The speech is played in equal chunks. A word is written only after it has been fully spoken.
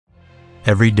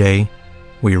Every day,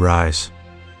 we rise,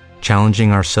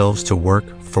 challenging ourselves to work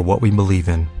for what we believe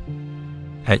in.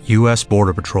 At U.S.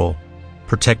 Border Patrol,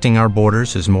 protecting our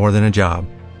borders is more than a job.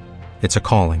 It's a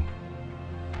calling.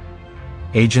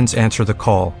 Agents answer the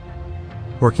call,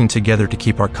 working together to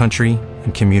keep our country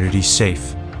and communities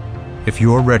safe. If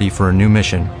you are ready for a new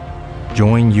mission,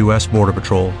 join U.S. Border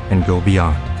Patrol and go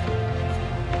beyond.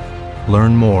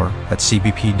 Learn more at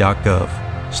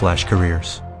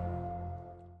cbp.gov/careers.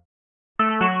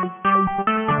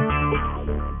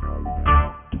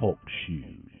 Talk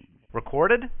shoes.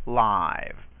 Recorded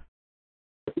live.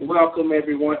 Welcome,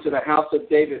 everyone, to the House of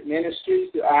David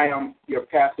Ministries. I am your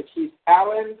Pastor Keith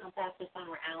Allen. I'm Pastor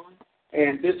Summer Allen.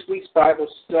 And this week's Bible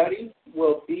study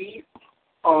will be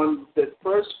on the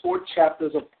first 4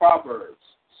 chapters of Proverbs.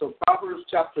 So Proverbs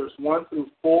chapters 1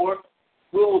 through 4,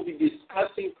 we will be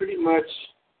discussing pretty much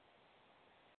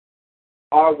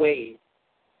our way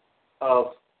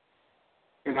of,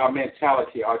 and our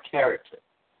mentality, our character,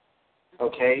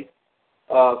 okay,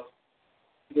 of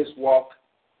this walk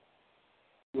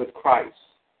with Christ.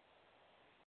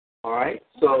 All right?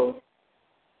 So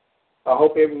I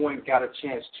hope everyone got a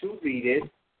chance to read it.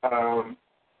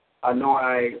 I know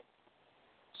I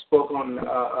spoke on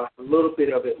a little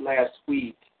bit of it last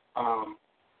week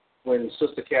when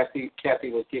Sister Kathy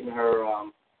was giving her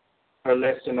her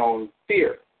lesson on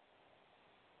fear.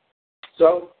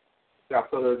 So, without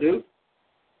further ado,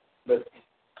 let's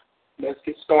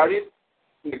get started.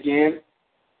 Again,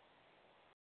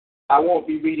 I won't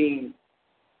be reading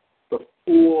the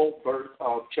full verse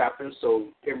of chapters, so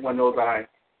everyone knows I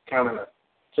kind of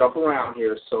jump around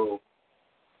here. So,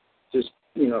 just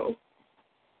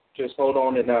hold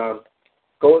on and go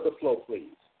with the flow,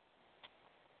 please.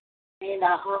 And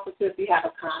also, if you have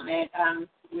a comment,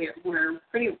 we're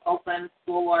pretty open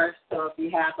floor, so if you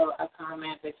have a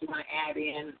comment that you want to add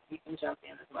in, you can jump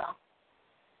in as well.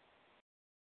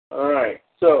 All right.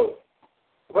 So,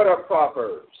 what are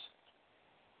Proverbs?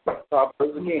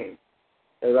 Proverbs, again,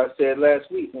 as I said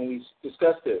last week when we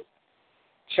discussed this,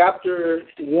 chapter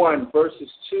 1,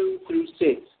 verses 2 through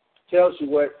 6 tells you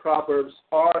what Proverbs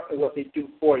are and what they do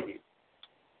for you.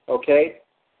 Okay?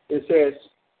 It says,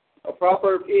 a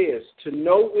proverb is to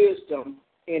know wisdom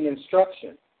and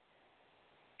instruction,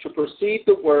 to perceive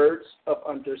the words of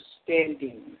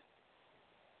understanding,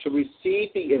 to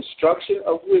receive the instruction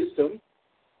of wisdom,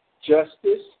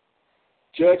 justice,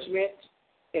 judgment,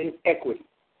 and equity,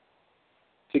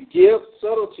 to give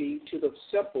subtlety to the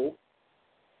simple,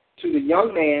 to the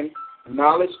young man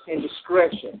knowledge and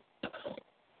discretion.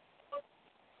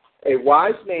 A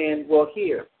wise man will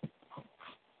hear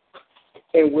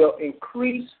and will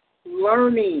increase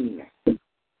learning.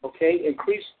 Okay?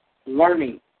 Increase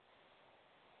learning.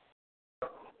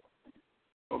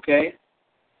 Okay?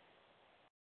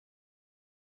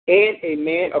 And a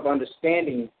man of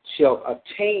understanding shall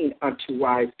attain unto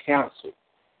wise counsel.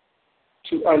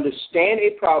 To understand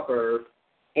a proverb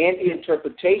and the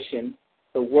interpretation,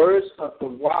 the words of the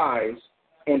wise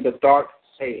and the dark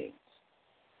sayings.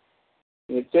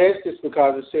 And it says this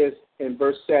because it says in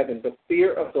verse 7, the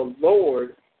fear of the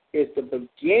Lord is the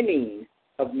beginning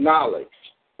of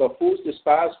knowledge, but fools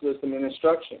despise wisdom and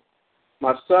instruction.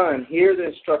 My son, hear the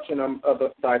instruction of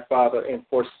thy father, and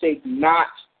forsake not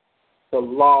the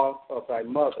law of thy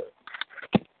mother.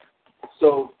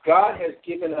 So God has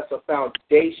given us a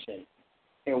foundation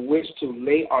in which to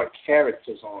lay our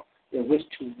characters on, in which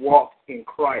to walk in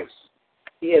Christ.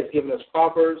 He has given us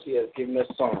Proverbs. He has given us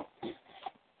Psalms.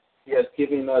 He has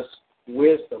given us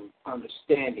wisdom,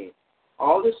 understanding,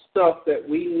 all this stuff that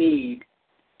we need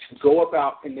to go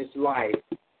about in this life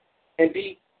and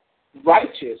be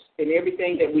righteous in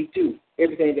everything that we do,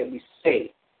 everything that we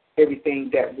say, everything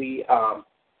that we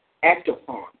act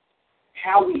upon,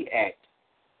 how we act,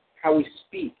 how we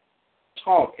speak,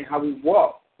 talk, and how we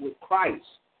walk with Christ.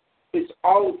 It's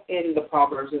all in the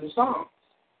Proverbs and the Psalms.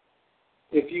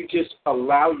 If you just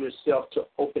allow yourself to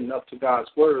open up to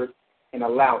God's Word and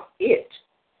allow it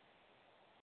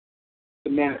to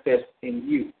manifest in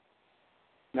you.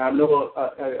 Now, I know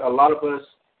a lot of us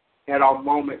had our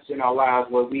moments in our lives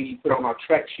where we put on our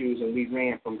track shoes and we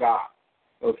ran from God,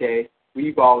 okay?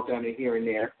 We've all done it here and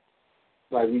there.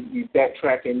 Like we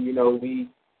backtrack and, we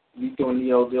doing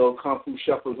the old kung fu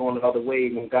shuffle going the other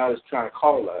way when God is trying to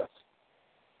call us.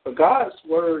 But God's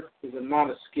word is not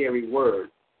a scary word.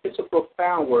 It's a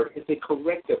profound word. It's a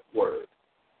corrective word.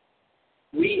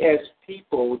 We as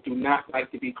people do not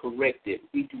like to be corrected.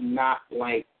 We do not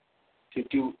like to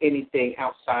do anything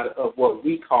outside of what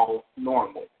we call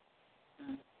normal.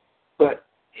 But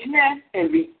in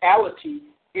reality,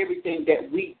 everything that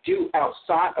we do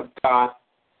outside of God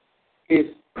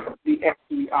is the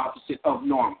absolute opposite of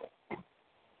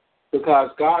because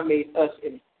God made us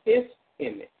in His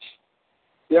image.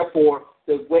 Therefore,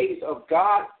 the ways of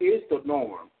God is the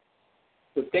norm.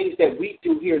 The things that we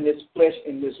do here in this flesh,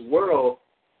 in this world,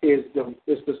 is the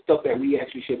stuff that we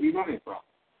actually should be running from,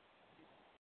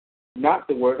 not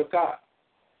the Word of God.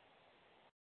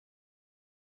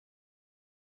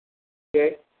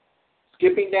 Okay?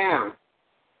 Skipping down,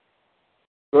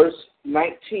 verse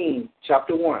 19,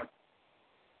 chapter 1.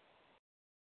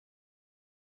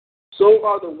 So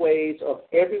are the ways of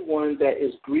everyone that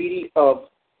is greedy of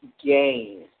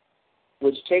gain,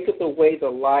 which taketh away the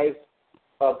life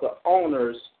of the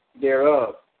owners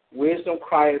thereof. Wisdom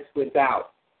crieth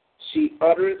without. She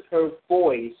uttereth her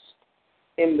voice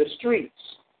in the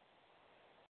streets.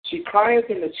 She crieth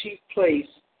in the chief place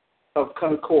of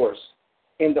concourse,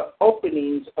 in the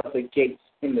openings of the gates.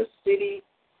 In the city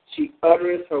she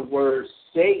uttereth her words,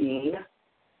 saying,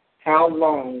 How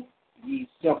long, ye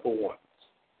simple ones,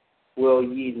 will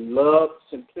ye love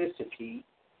simplicity?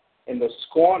 And the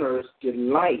scorners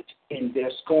delight in their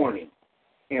scorning,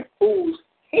 and fools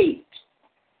hate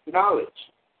knowledge.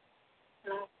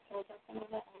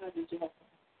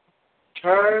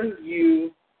 Turn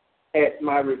you at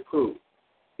my reproof.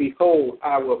 Behold,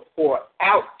 I will pour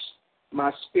out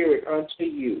my spirit unto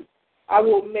you. I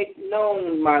will make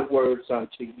known my words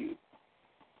unto you.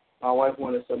 My wife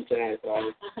wanted something to add,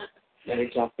 so let me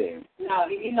jump in. No,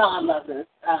 I love this.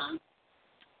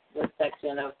 This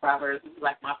section of Proverbs is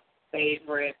like my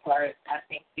favorite part, I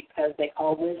think, because they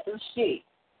call wisdom she.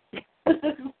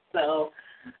 So,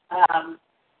 I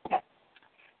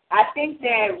think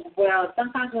that,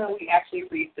 sometimes when we actually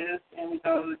read this and we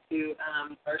go to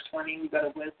verse 20, we go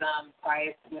to wisdom,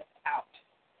 quiet without.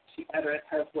 She uttereth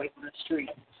her voice in the street.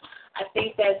 I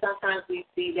think that sometimes we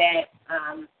see that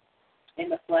in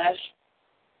the flesh,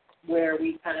 where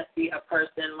we kind of see a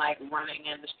person like running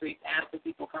in the streets after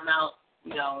people come out,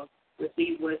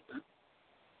 receive wisdom.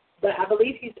 But I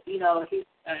believe he's on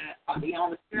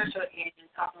the spiritual end and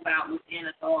talking about within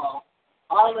us all.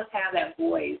 All of us have that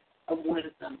voice of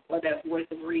wisdom or that voice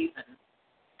of reason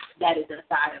that is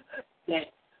inside of us.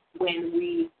 That when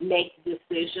we make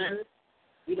decisions,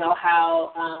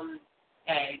 how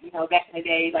back in the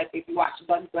day, like if you watch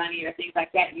Bugs Bunny or things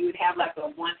like that, you would have like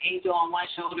one angel on one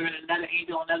shoulder and another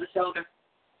angel on another shoulder.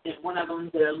 And one of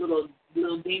them's a little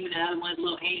demon and the other one's a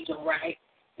little angel, right?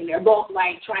 And they're both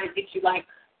like trying to get you like,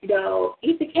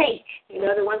 eat the cake. The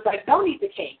other one's like, don't eat the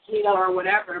cake, or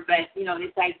whatever. But,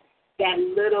 it's like that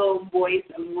little voice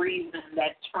of reason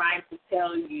that's trying to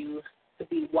tell you to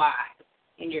be wise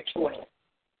in your choice.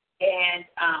 And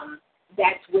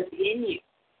that's within you.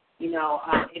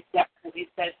 It's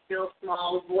that still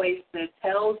small voice that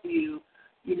tells you,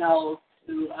 to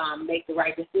make the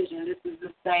right decision. This is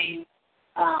the same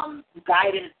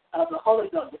guidance of the Holy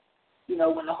Ghost.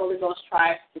 When the Holy Ghost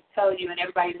tries to tell you, and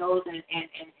everybody knows and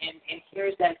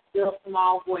hears that still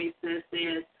small voice that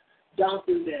says, don't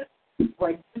do this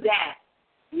or do that,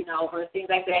 or things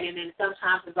like that. And then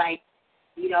sometimes it's like,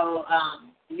 you'll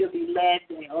be led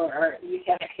or you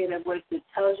have a hit of voice that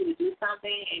tells you to do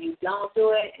something and you don't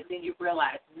do it, and then you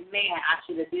realize, man, I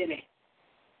should have did it.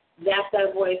 That's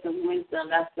that voice of wisdom.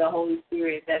 That's the Holy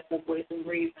Spirit. That's the voice of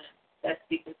reason that's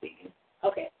speaking to you.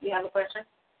 Okay, you have a question?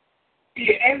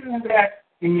 Yeah, isn't that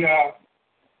the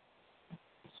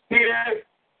spirit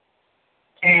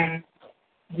and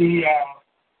the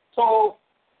soul?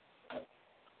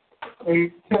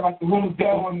 They tell like the little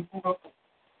devil and the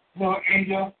little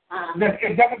angel.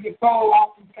 It doesn't get soul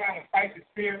often trying to fight the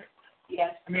spirit.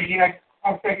 Yes. I mean,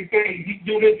 I'm saying, you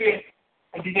do this,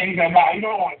 and then you go, no, you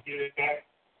don't want to do that.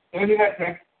 So isn't that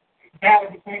the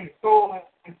battle between the soul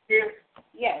and spirit?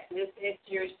 Yes, it's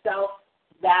yourself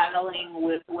battling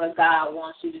with what God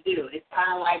wants you to do. It's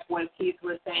kind of like what Keith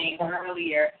was saying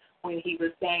earlier when he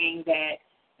was saying that,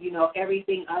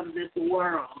 everything of this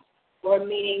world, or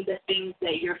meaning the things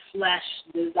that your flesh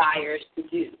desires to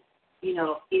do,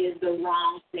 is the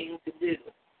wrong thing to do.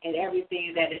 And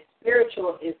everything that is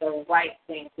spiritual is the right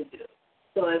thing to do.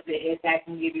 So if that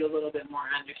can give you a little bit more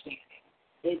understanding,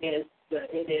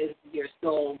 it is your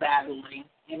soul battling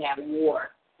and at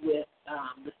war with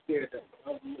the spirit of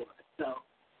the Lord. So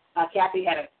Kathy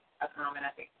had a comment,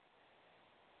 I think.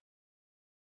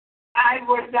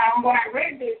 When I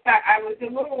read this, I was a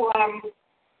little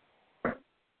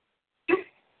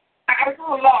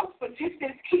lost, but just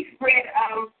as Keith read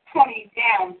 20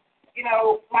 down,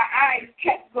 my eyes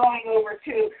kept going over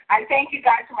to, I thank you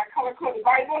guys for my color-coded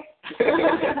Bible.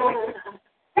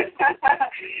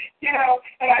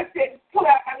 And I said, pull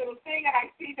out my little thing, and I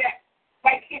see that,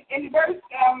 like in verse,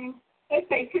 let's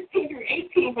say 15 through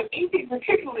 18, but 18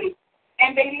 particularly,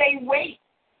 and they lay wait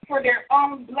for their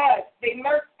own blood. They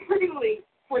lurk prettily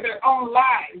for their own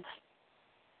lives.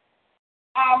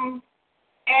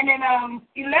 And in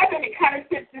 11, it kind of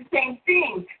says the same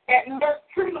thing, that lurk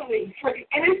prettily for the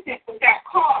innocent without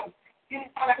cause. You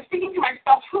know, I was thinking to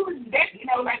myself, who is that? You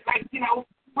know,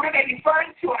 what are they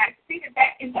referring to? And I see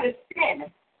that is a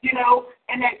sin, you know,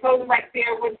 and that goes right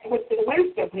there with the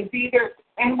wisdom. It's either,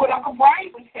 and what Uncle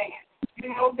Brian was saying, you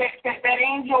know, that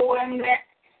angel and that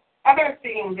other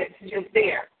thing that's just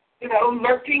there, you know,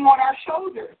 lurking on our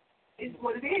shoulders is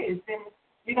what it is. And,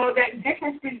 you know, that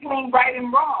difference between right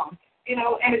and wrong, you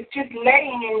know, and it's just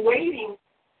laying and waiting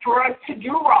for us to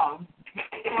do wrong,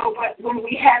 you know, but when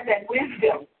we have that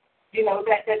wisdom, you know,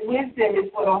 that wisdom is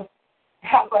what will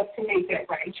help us to make that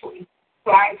right choice.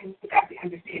 So I just got the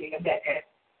understanding of that as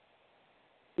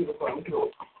we were going through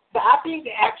it. But I think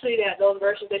actually that those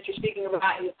verses that you're speaking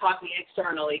about is talking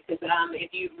externally, because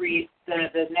if you read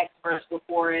the next verse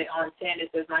before it on 10,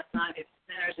 it says, "My son, if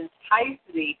sinners entice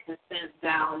thee, consent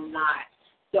thou not."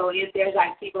 So if there's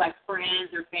like people like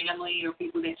friends or family or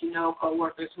people that you know,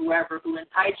 coworkers, whoever, who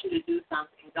entice you to do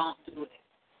something, don't do it.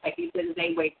 Like you said,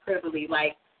 they wait privily.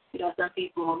 Like, you know, some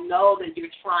people know that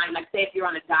you're trying, like say if you're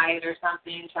on a diet or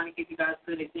something, trying to give you guys a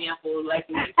good example, like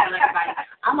if you tell everybody,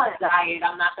 I'm on a diet,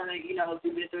 I'm not going to, you know,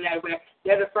 do this or that, where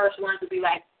they're the first ones to be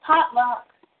like,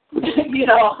 potluck, you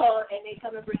know, and they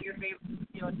come and bring your favorite,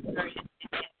 you know, dessert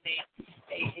and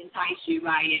they entice you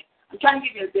by it. I'm trying to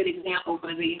give you a good example,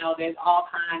 but, you know, there's all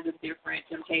kinds of different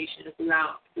temptations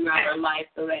throughout our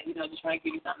life, so that, you know, just trying to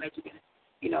give you something that you can,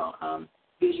 you know,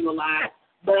 visualize.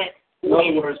 But in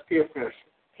other words, peer pressure.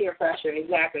 Peer pressure,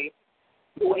 exactly.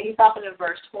 When he's talking in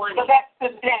verse 20. So that's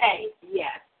today.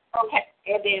 Yes. Okay.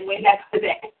 And then when that's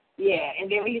today. Yeah, and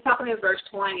then when he's talking in verse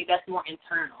 20, that's more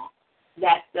internal.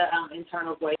 That's the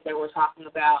internal voice that we're talking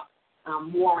about,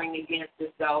 warring against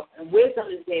itself. And wisdom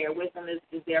is there. Wisdom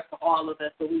is there for all of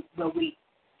us, but we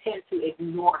tend to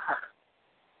ignore her.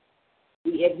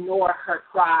 We ignore her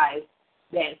cries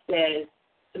that says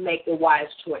to make the wise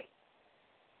choice.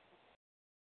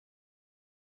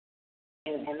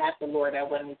 And that's the Lord that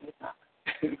wasn't do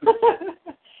something.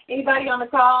 Anybody on the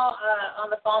call,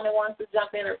 on the phone that wants to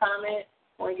jump in or comment?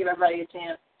 I want to give everybody a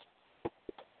chance.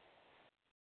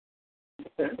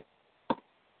 Okay.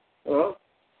 Well,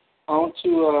 on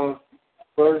to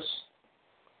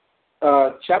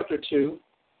chapter 2.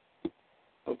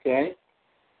 Okay.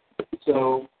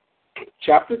 So,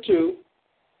 chapter 2,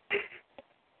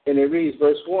 and it reads,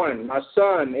 verse 1, "My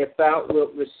son, if thou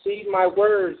wilt receive my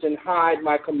words and hide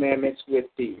my commandments with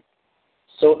thee,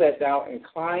 so that thou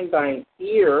incline thine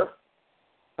ear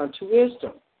unto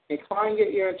wisdom." Incline your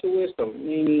ear unto wisdom,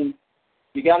 meaning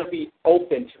you got to be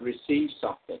open to receive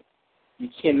something. You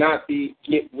cannot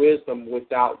get wisdom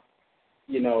without,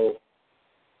 you know,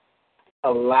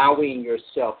 allowing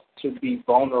yourself to be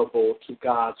vulnerable to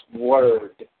God's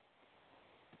word.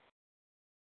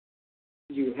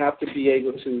 You have to be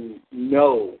able to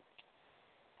know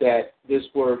that this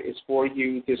word is for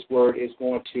you. This word is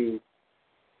going to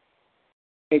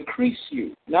increase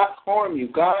you, not harm you.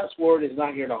 God's word is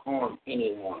not here to harm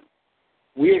anyone.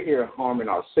 We're here harming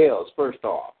ourselves, first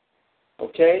off.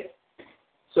 Okay?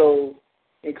 So,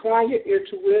 incline your ear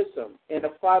to wisdom and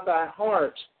apply thy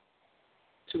heart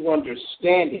to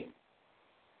understanding.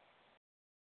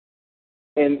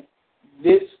 And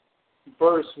this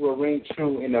verse will ring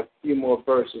true in a few more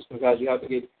verses, because you have to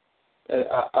get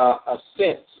a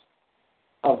sense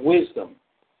of wisdom.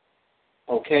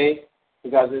 Okay?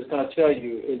 Because it's going to tell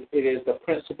you it is the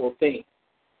principal thing.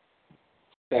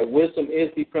 That wisdom is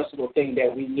the principal thing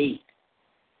that we need.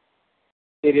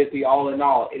 It is the all in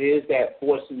all. It is that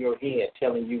voice in your head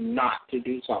telling you not to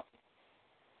do something.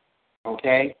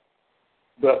 Okay?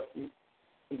 But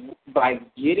by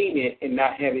getting it and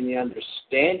not having the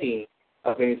understanding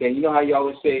of anything, you know how you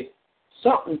always say,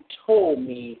 something told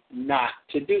me not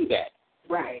to do that.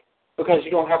 Right. Because you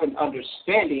don't have an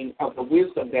understanding of the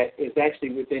wisdom that is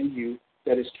actually within you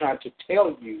that is trying to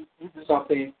tell you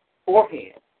something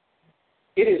beforehand.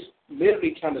 It is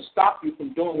literally trying to stop you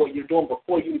from doing what you're doing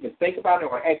before you even think about it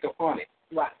or act upon it.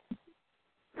 Right.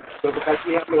 So because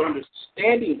we have no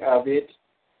understanding of it,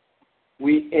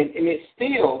 and it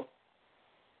still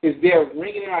is there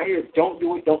ringing in our ears, don't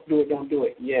do it, don't do it, don't do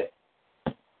it. Yet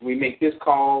we make this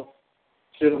call,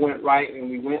 should have went right and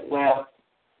we went left,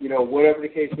 you know, whatever the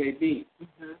case may be.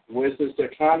 Wisdom's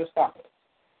they're trying to stop us.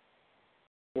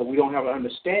 But we don't have an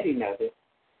understanding of it.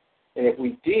 And if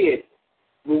we did,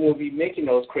 we won't be making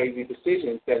those crazy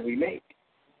decisions that we make.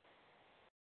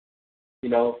 You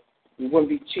know, we wouldn't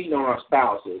be cheating on our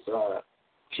spouses,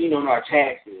 cheating on our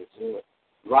taxes,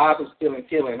 robbing, stealing,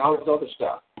 killing, all this other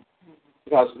stuff.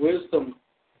 Because wisdom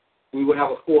would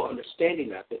have a full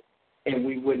understanding of it, and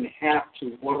we wouldn't have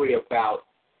to worry about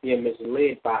being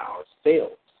misled by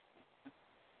ourselves.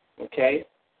 Okay?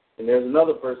 And there's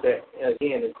another verse that,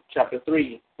 again, in chapter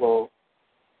 3, will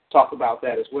talk about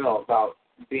that as well, about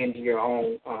being your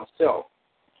own self.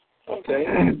 Okay?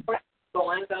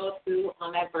 Going though to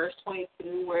on that verse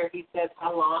 22 where he says,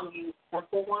 "How long, you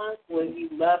simple ones, will you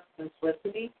love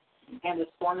simplicity, and the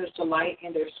scorners delight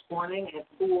in their scorning, and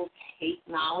fools hate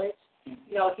knowledge."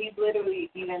 You know, he's literally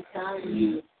even telling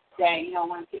you that, you know,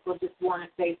 when people just want to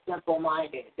stay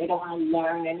simple-minded, they don't want to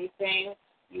learn anything,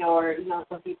 you know, or, you know,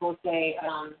 some people say,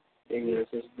 ignorance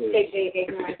is bliss.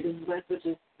 Ignorance is bliss, which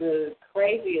is the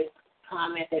craziest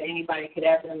comment that anybody could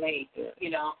ever make, you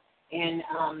know. And,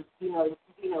 you know,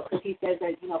 because he says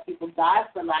that, you know, people die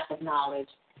for lack of knowledge,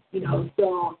 you know,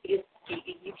 so you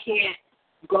can't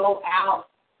go out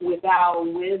without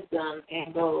wisdom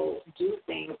and go do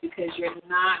things because you're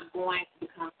not going to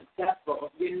become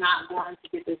successful. You're not going to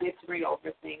get the victory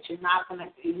over things. You're not going to,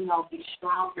 you know, be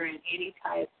stronger in any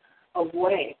type of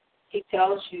way. He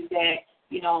tells you that,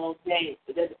 you know,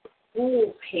 that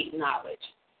fools hate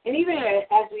knowledge. And even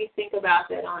as we think about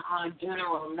that on a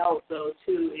general note, though,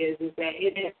 too, is that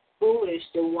it is foolish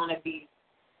to want to be,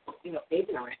 you know,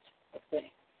 ignorant of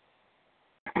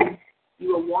things.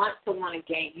 You will want to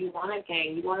gain. You want to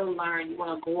gain. You want to learn. You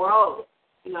want to grow,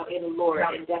 you know, in the Lord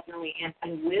and definitely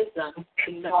in wisdom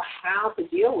to know how to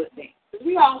deal with things. Because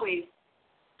we always,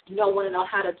 you know, want to know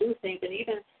how to do things. And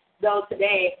even though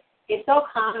today it's so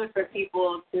common for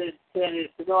people to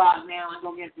go out now and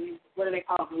go get these, what do they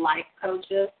call them, life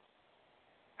coaches.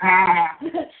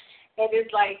 And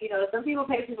it's like, you know, some people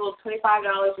pay people $25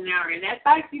 an hour, and that's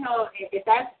like, you know, if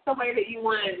that's the way that you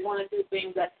want to do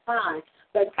things, that's fine.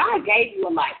 But God gave you a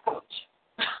life coach,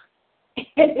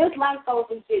 and this life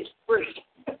coach is just free.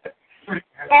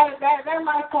 That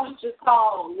life coach is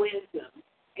called wisdom,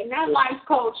 and that life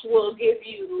coach will give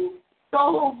you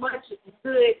so much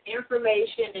good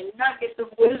information and nuggets of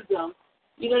wisdom.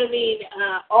 You know what I mean?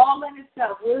 All in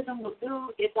itself, wisdom will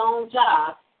do its own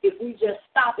job if we just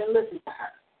stop and listen to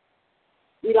her.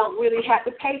 We don't really have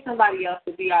to pay somebody else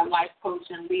to be our life coach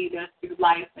and lead us through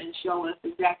life and show us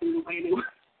exactly the way that we're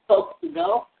supposed to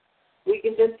go. We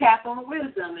can just tap on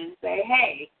wisdom and say,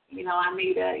 hey, you know, I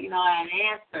need an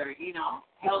answer, you know,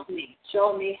 help me,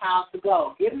 show me how to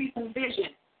go. Give me some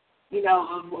vision, you know,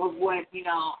 of what, you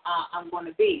know, I'm going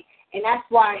to be. And that's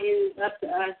why it is up to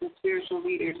us as spiritual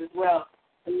leaders as well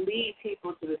to lead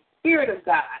people to the Spirit of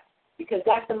God, because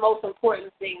that's the most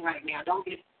important thing right now. Don't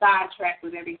get sidetracked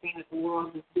with everything that the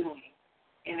world is doing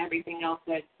and everything else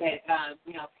that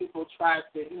you know, people try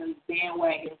to, you know,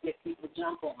 bandwagons that people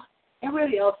jump on. And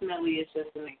really, ultimately, it's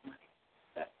just to make money.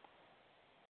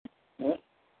 So,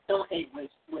 don't hate with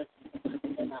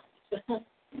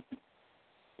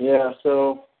Yeah,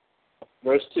 so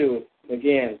verse 2,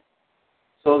 again,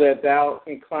 so that thou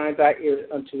incline thy ear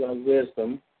unto thy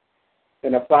wisdom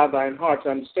and apply thine heart to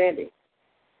understanding.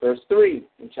 Verse 3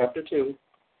 in chapter 2,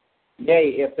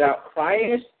 yea, if thou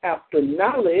criest after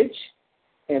knowledge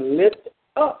and lift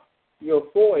up your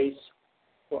voice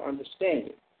for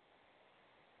understanding.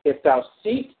 If thou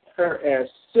seek her as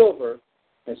silver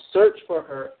and search for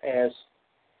her as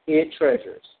hid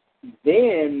treasures,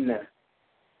 then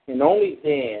and only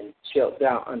then shalt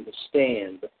thou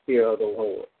understand the fear of the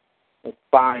Lord and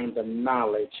find the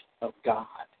knowledge of God.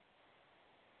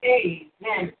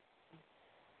 Amen.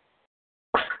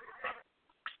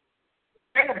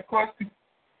 I got a question.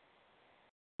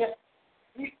 Yes.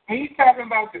 When you talking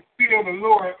about the fear of the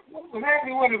Lord,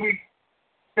 exactly what are we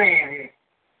saying here?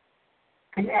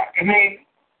 I mean,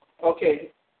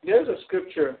 okay, there's a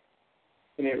scripture,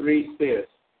 and it reads this: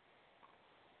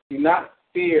 do not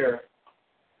fear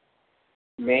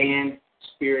man,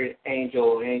 spirit, angel,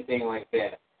 or anything like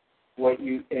that. What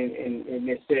you and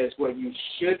it says what you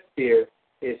should fear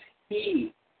is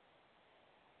he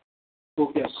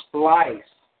who can splice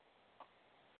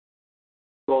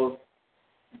both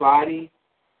body,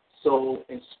 soul,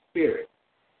 and spirit.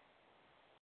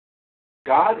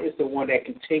 God is the one that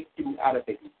can take you out of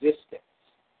existence.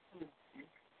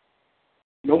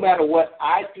 No matter what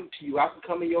I do to you, I can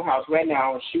come in your house right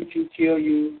now and shoot you, kill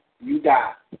you, you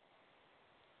die.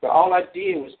 But all I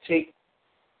did was take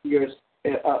your,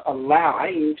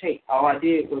 all I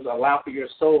did was allow for your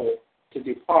soul to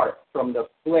depart from the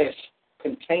flesh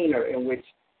container in which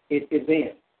it is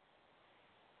in.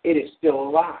 It is still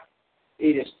alive.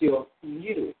 It is still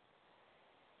you.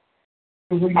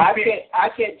 I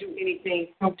can't do anything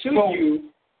to you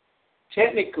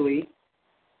technically,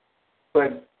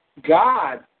 but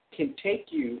God can take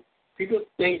you. People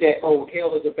think that, oh,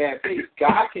 hell is a bad place.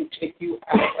 God can take you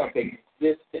out of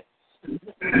existence.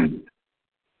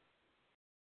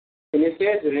 And it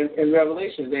says it in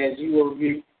Revelation, as you will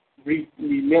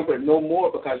remember no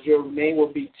more, because your name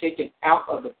will be taken out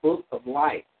of the book of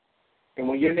life. And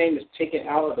when your name is taken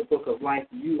out of the book of life,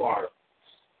 you're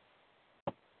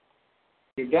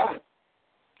done.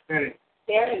 There,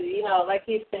 like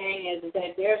he's saying, is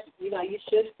that there's, you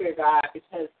should fear God,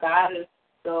 because God is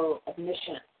so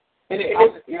omniscient. And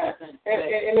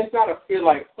it's not a fear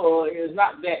like, it's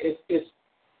not that. It's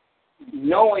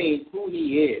knowing who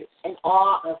He is. In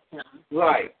awe of Him.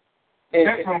 Right. And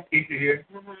that's what keeps you here.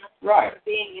 Mm-hmm. Right.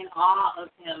 Being in awe of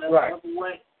Him,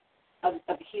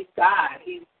 of He's God.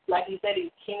 He's, like you said,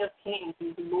 He's King of Kings.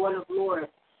 He's the Lord of Lords.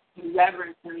 You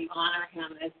reverence Him. You honor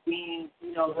Him as being,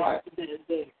 right.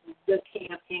 the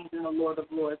King of Kings and the Lord of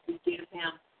Lords. You give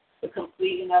Him the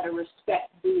complete and utter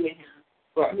respect due to Him.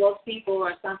 Right. Most people,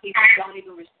 or some people, don't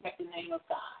even respect the name of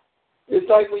God. It's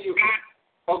like when you.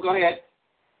 Oh, go ahead.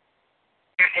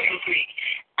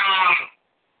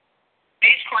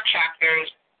 These 4 chapters,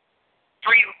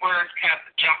 3 words kept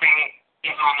jumping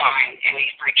in my mind in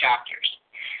these 3 chapters.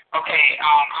 Okay,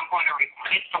 I'm going to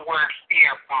replace the word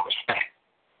fear for respect.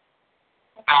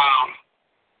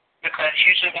 Because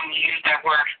usually when you use that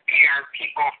word fear,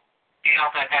 people feel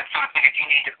that that's something that you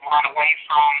need to run away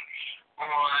from,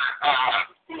 or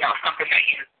something that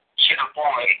you should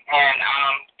avoid. And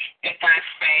it does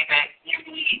say that you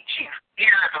need to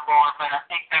fear the Lord, but I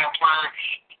think that word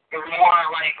is more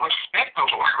like respect the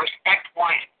Lord, respect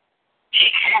what He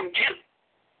can do.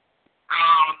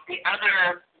 The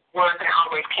other word that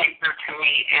always came through to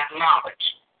me is knowledge.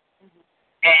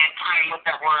 And tying with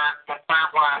that word, the third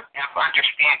one is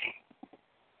understanding.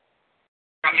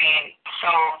 I mean, so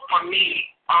for me,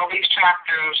 all these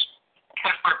chapters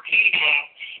kept repeating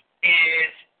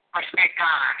is respect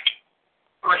God,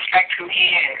 respect who He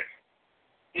is,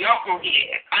 know who He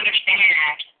is,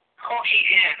 understand who He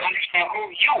is, understand who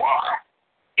you are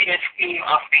in His scheme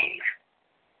of things,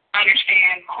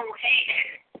 understand who He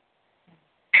is.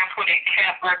 That's what it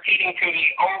kept repeating to me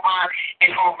over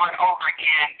and over and over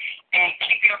again, and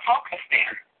keep your focus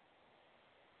there.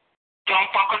 Don't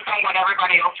focus on what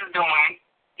everybody else is doing.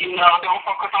 Don't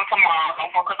focus on tomorrow.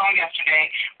 Don't focus on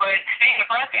yesterday. But stay in the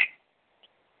present.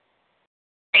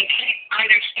 And keep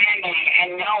understanding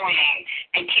and knowing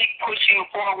and keep pushing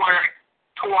forward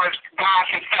towards God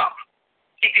Himself.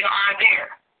 Keep your eye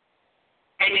there.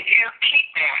 And if you keep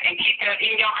that and keep that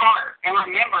in your heart and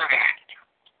remember that,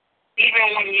 even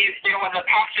when there was a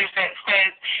passage that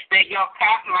says that your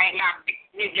path is not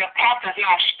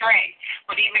straight,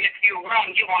 but even if you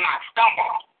run, you will not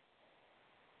stumble.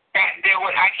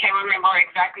 I can't remember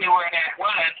exactly where that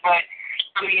was, but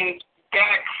I mean,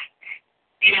 that's,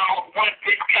 what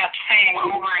this kept saying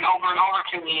over and over and over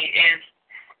to me is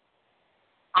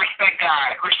respect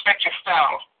God, respect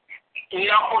yourself,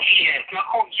 know who He is, know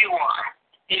who you are,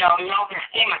 know the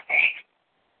scheme of things.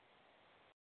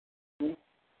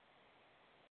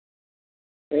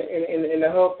 And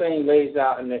the whole thing lays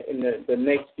out in the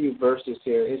next few verses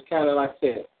here. It's kind of like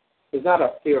that. It's not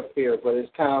a fear, but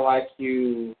it's kind of like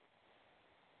you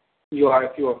are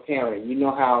if you're a parent. You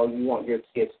know how you want your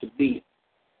kids to be.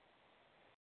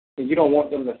 And you don't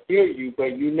want them to fear you,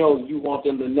 but you want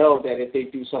them to know that if they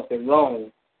do something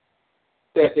wrong,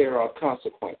 that there are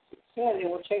consequences. Yeah, they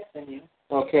will chasten you.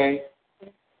 Okay?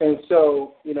 And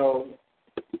so,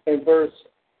 in verse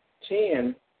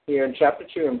 10, here in chapter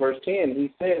 2, in verse 10,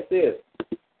 he says this: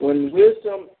 when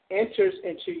wisdom enters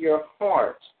into your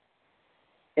heart,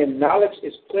 and knowledge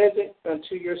is pleasant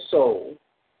unto your soul,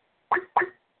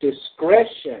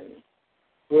 discretion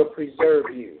will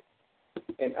preserve you,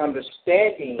 and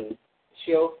understanding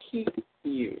shall keep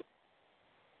you.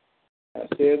 I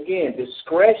say again,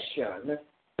 discretion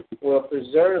will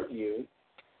preserve you,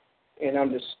 and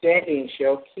understanding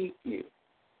shall keep you.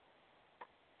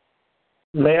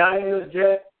 May I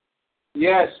interject?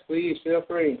 Yes, please, feel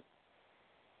free.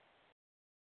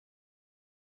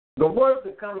 The word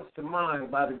that comes to mind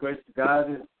by the grace of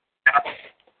God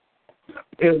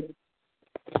is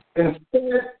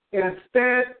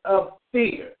instead of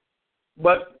fear,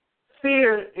 but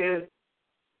fear is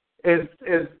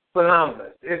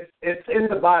phenomenal. It's in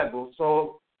the Bible,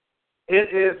 so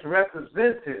it is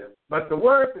representative. But the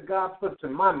word that God puts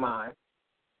in my mind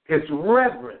is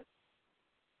reverence.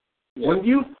 Yeah. When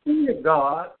you fear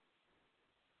God,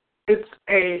 it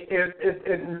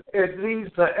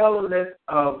leaves the element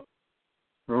of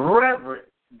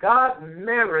reverence. God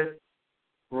merits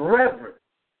reverence.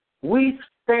 We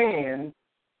stand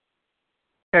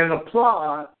and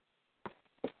applaud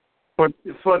for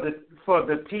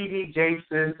the T.D.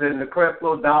 Jasons and the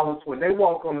Creflo Dollars when they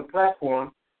walk on the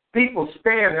platform. People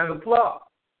stand and applaud.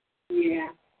 Yeah.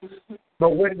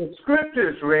 But when the scripture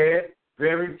is read,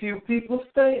 very few people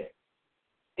stand,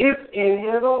 if any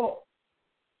at all.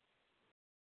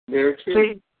 Very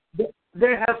true. See,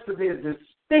 there has to be a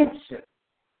distinction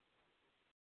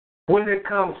when it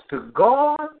comes to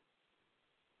God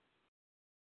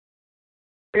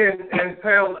and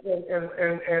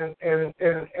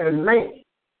man.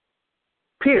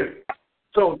 Period.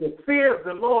 So the fear of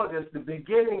the Lord is the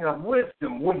beginning of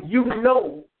wisdom. When you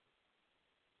know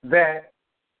that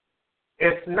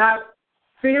it's not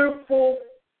fearful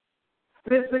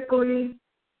physically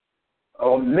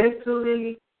or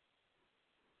mentally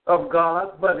of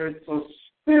God, but it's a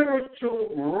spiritual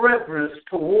reverence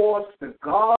towards the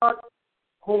God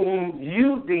whom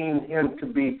you deem him to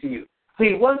be to you.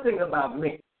 See, one thing about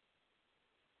me,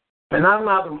 and I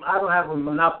don't have a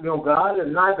monopoly on God,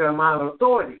 and neither am I an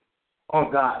authority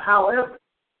on God. However,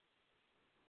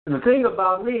 the thing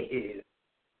about me is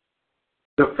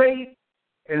the faith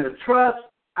and the trust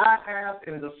I have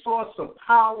in the source of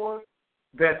power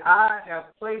that I have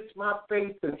placed my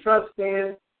faith and trust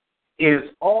in is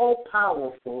all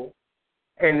powerful,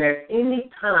 and at any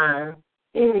time,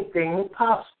 anything is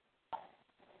possible.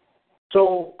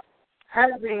 So,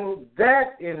 having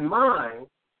that in mind,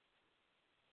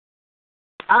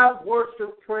 I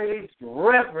worship, praise,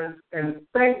 reverence, and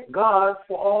thank God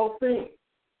for all things.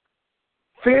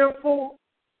 Fearful,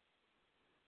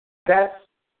 that's,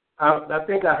 I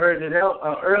think I heard it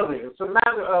earlier. It's a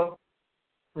matter of,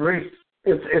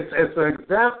 it's an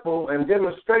example and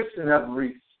demonstration of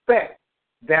respect.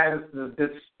 That is the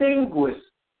distinguished,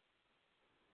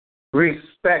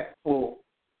 respectful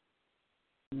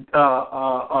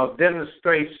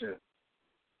demonstration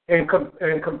in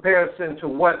comparison to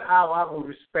how I would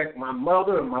respect my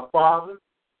mother and my father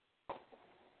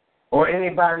or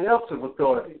anybody else of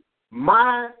authority.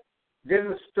 My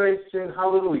demonstration,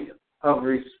 hallelujah, of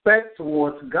respect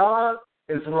towards God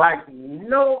is like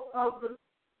no other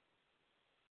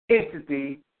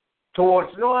entity,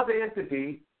 towards no other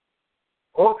entity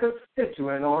or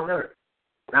constituent on earth.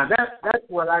 Now that's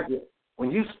what I get.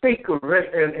 When you speak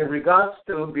in regards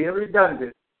to being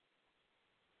redundant,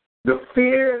 the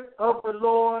fear of the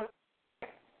Lord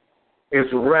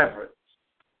is reverence.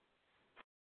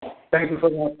 Thank you for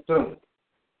the opportunity.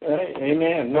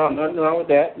 Amen. No, nothing wrong with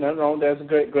that. Nothing wrong with that.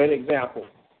 That's a great example.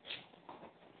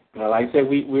 Like I said,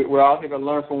 we're all here to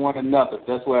learn from one another.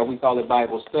 That's why we call it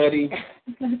Bible study,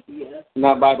 yes.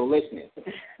 Not Bible listening.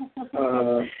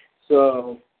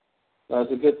 So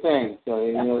that's a good thing. So,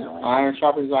 you know, iron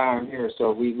sharpens iron here,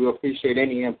 so we appreciate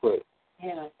any input.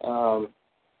 Yeah.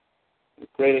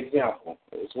 Great example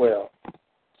as well.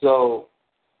 So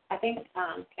I think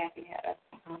Kathy had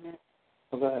a comment.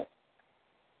 Go ahead.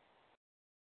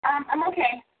 I'm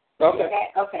okay.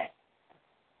 Okay.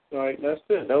 All right, that's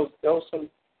good. That was some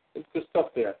good stuff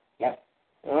there. Yep.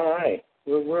 All right.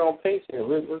 We're on pace here.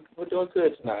 We're doing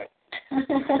good tonight.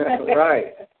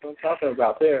 Right. That's what I'm talking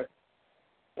about there.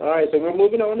 All right, so we're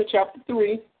moving on to chapter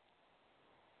 3.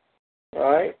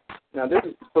 All right. Now, this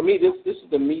is for me. This is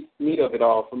the meat of it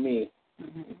all for me.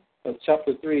 Mm-hmm.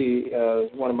 Chapter 3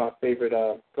 is one of my favorite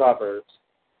proverbs.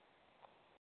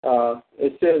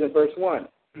 It says in verse 1,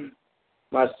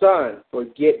 "My son,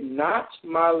 forget not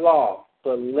my law,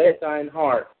 but let thine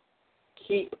heart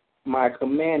keep my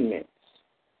commandments.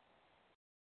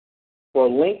 For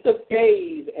length of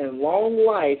days and long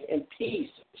life and peace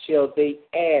shall they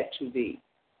add to thee.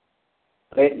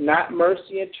 Let not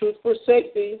mercy and truth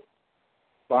forsake thee.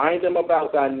 Bind them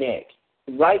about thy neck.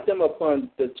 Write them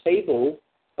upon the table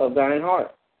of thine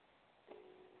heart.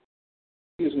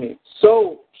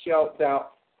 So shalt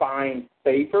thou find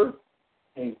favor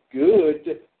and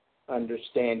good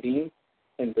understanding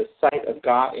in the sight of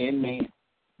God and man."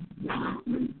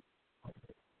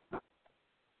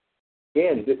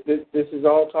 Again, this is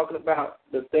all talking about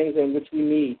the things in which we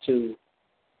need to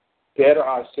better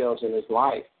ourselves in this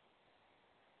life.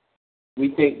 We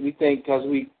think because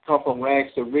we come from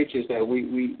rags to riches that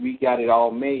we got it all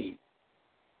made.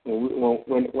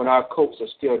 When our coats are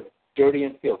still dirty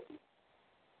and filthy,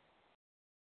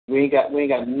 we ain't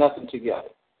got nothing together.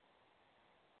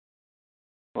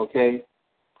 Okay,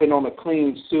 putting on a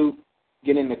clean suit,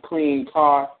 getting in a clean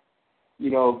car,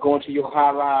 going to your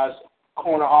high-rise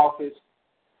corner office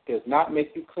does not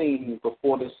make you clean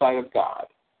before the sight of God.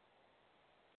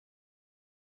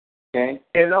 Okay.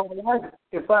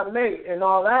 If I may, in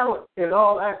all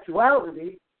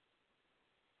actuality,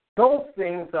 those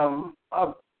things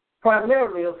are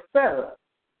primarily a setup.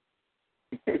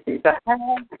 to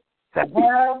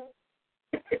have.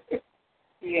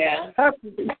 Yeah.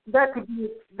 That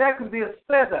could be a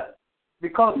setup,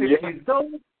 because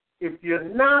if you're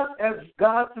not as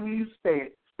God who you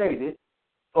stated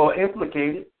or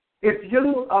implicated, if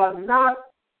you are not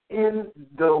in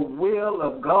the will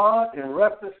of God in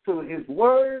reference to his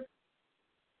word,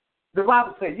 the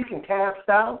Bible says you can cast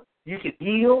out, you can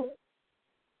heal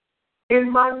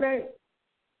in my name.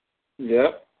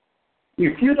 Yep.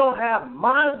 If you don't have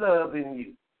my love in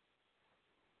you,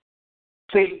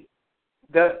 see,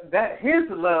 that his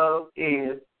love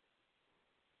is,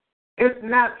 it's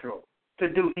natural to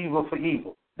do evil for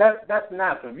evil. That's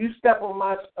natural. If you step on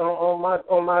my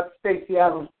Stacey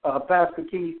Adams Pastor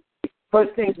Keys,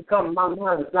 first thing that comes to my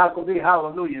mind is not going to be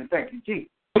hallelujah and thank you, Jesus.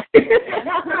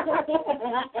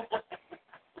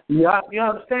 You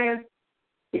understand?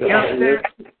 You understand?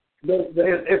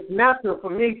 It's natural for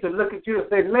me to look at you and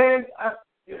say, man,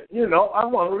 I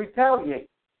want to retaliate.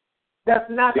 That's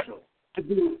natural to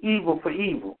do evil for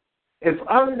evil. It's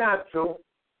unnatural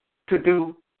to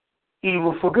do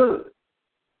evil for good.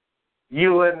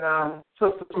 You and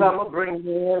Sister Summer bring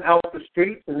me in out the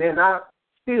streets, and then I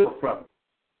steal from you.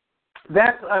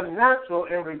 That's unnatural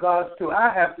in regards to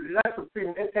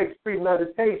it takes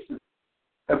premeditation,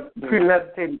 a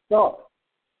premeditated thought.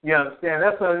 You understand?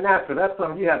 That's unnatural. That's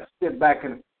something you have to sit back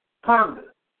and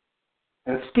ponder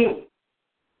and scheme.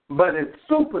 But it's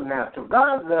supernatural.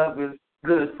 God's love is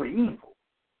good for evil.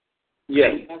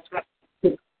 Yes, that's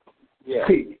right. Yeah.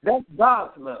 See, that's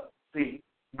God's love. See,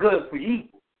 good for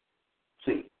evil.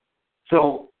 See,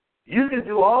 so you can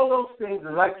do all those things,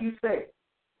 and like you said,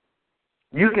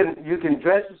 you can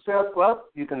dress yourself up,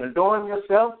 you can adorn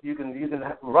yourself, you can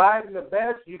ride in the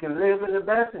best, you can live in the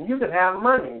best, and you can have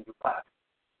money in your pocket.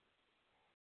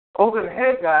 Over in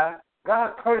Haggai,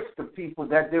 God cursed the people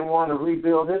that didn't want to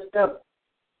rebuild his temple,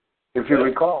 if you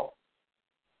recall.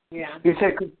 Yeah. He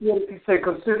said,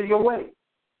 consider your way.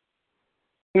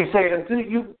 He said, until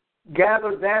you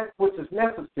gather that which is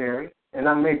necessary, and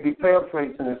I may be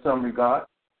paraphrasing in some regard,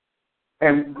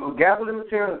 and gather the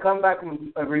material and come back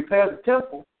and repair the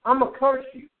temple, I'm going to curse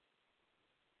you.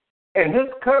 And his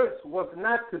curse was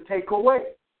not to take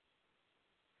away.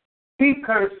 He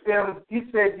cursed them. He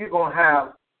said, I'm going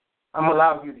to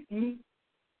allow you to eat.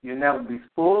 You'll never be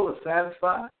full or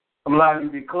satisfied. I'm allowing you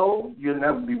to be clothed. You'll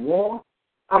never be warm.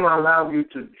 I'm going to allow you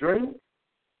to drink.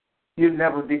 You'll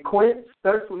never be quenched.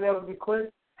 Thirst will never be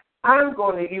quenched. I'm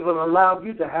going to even allow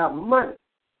you to have money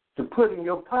to put in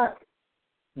your pocket,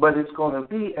 but it's going to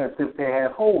be as if they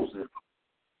had holes in them.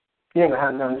 You ain't going to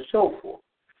have nothing to show for.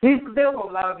 They're going to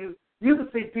allow you. You can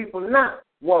see people not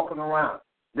walking around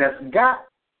that's got.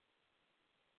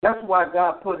 That's why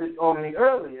God put it on me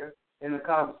earlier in the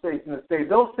conversation to say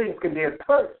those things can be a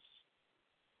curse.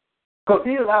 Because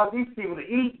he allowed these people to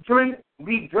eat, drink,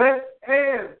 be dressed,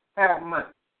 and have money.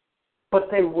 But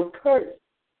they were cursed.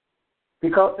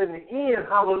 Because in the end,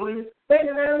 hallelujah, they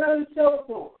didn't have nothing to show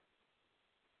for.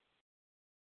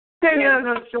 They didn't have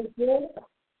nothing to show for.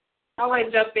 I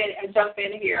want to jump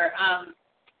in here.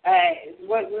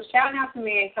 What was shouting out to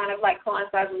me and kind of like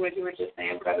coincides with what you were just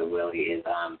saying, Brother Willie, is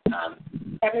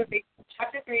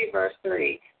chapter 3, verse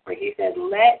 3, where he said,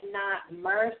 let not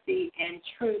mercy and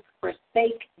truth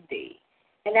forsake thee.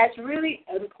 And that's really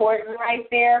important right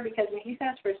there, because when he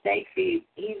says forsake thee,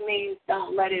 he means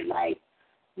don't let it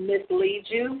mislead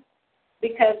you.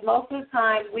 Because most of the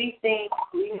time we think,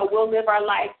 we'll live our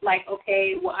life like,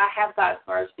 okay, well, I have God's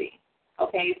mercy.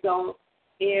 Okay, so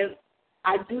if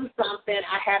I do something,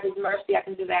 I have his mercy, I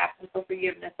can just ask him for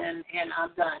forgiveness, and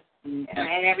I'm done. Mm-hmm.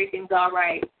 And everything's all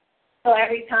right. So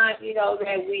every time,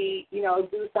 that we,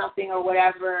 do something or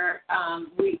whatever,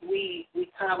 we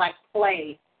kind of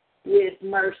play with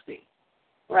mercy,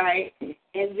 right? And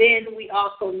then we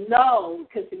also know,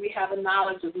 because we have a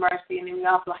knowledge of mercy, and then we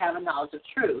also have a knowledge of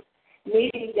truth,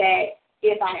 meaning that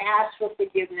if I ask for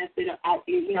forgiveness,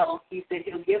 he said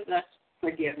he'll give us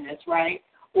forgiveness, right?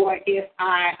 Or if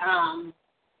I,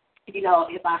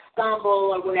 if I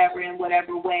stumble or whatever in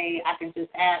whatever way, I can just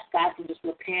ask God to just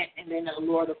repent, and then the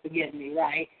Lord will forgive me,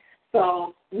 right?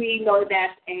 So we know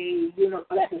that's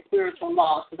that's a spiritual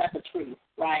law, so that's the truth,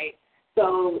 right?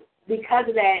 So because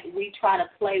of that, we try to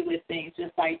play with things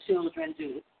just like children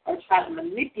do, or try to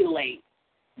manipulate,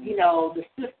 the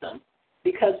system,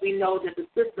 because we know that the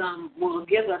system will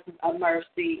give us a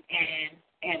mercy,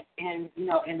 and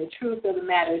the truth of the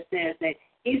matter says that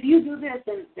if you do this,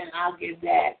 then I'll give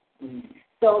that. Mm-hmm.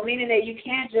 So meaning that you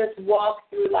can't just walk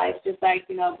through life just like,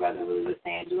 Brother Lou was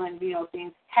saying, doing,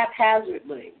 things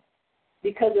haphazardly,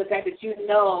 because of the fact that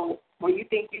or you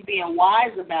think you're being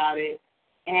wise about it,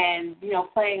 and,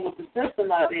 playing with the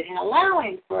system of it and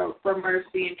allowing for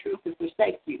mercy and truth to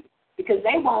forsake you, because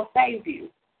they won't save you.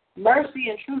 Mercy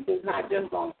and truth is not just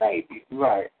going to save you.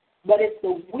 Right. But it's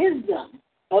the wisdom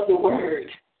of the word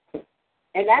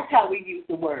And that's how we use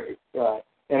the word. Right.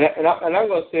 And I'm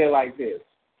going to say it like this.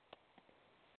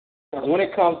 Because when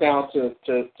it comes down to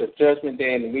Judgment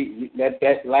Day and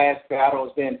that last battle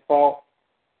has been fought,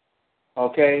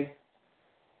 okay,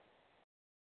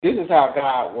 this is how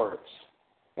God works.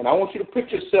 And I want you to put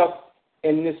yourself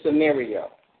in this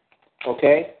scenario,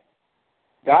 okay?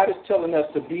 God is telling us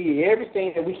to be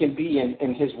everything that we can be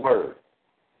in His Word,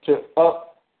 to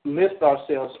uplift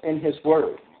ourselves in His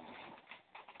Word.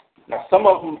 Now, some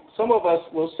of us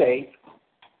will say,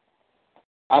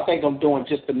 I think I'm doing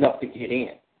just enough to get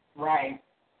in. Right.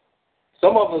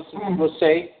 Some of us will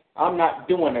say, I'm not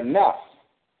doing enough.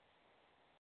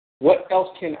 What else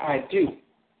can I do?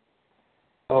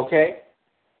 Okay?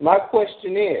 My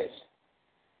question is,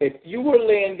 if you were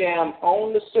laying down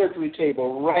on the surgery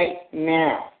table right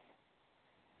now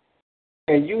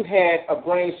and you had a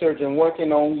brain surgeon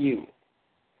working on you,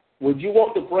 would you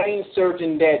want the brain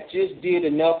surgeon that just did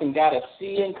enough and got a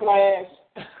C in class?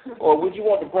 Or would you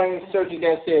want the brain surgeon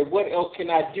that said, what else can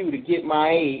I do to get my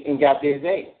A and got this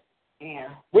A? Yeah.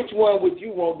 Which one would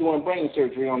you want doing brain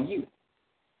surgery on you?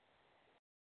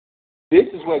 This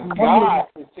is what God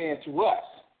is saying to us.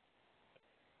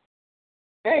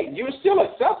 Hey, you're still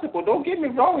acceptable. Don't get me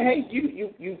wrong. Hey,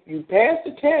 you passed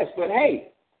the test, but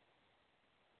hey,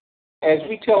 as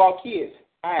we tell our kids,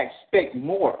 I expect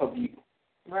more of you.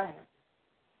 Right.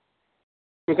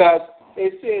 Because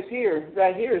it says here,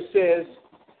 right here, it says,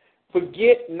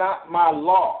 forget not my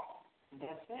law.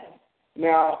 That's it.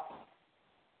 Now,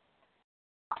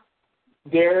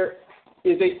 there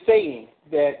is a saying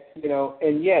that,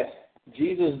 and yes,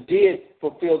 Jesus did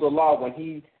fulfill the law when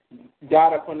He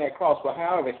died upon that cross. But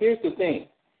however, here's the thing.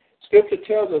 Scripture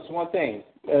tells us one thing,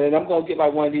 and I'm going to get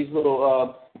like one of these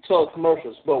little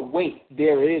commercials, but wait,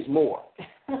 there is more.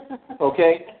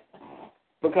 Okay?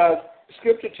 Because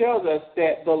Scripture tells us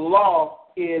that the law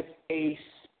is a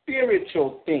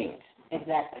spiritual thing.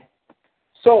 Exactly.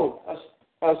 So,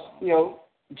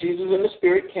 Jesus in the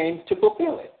Spirit came to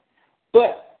fulfill it.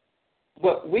 But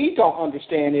what we don't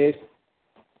understand is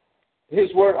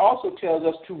His Word also tells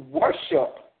us to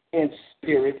worship in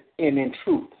spirit and in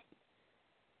truth.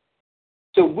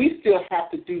 So we still have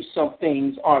to do some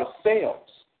things ourselves.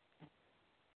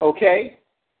 Okay?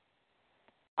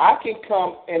 I can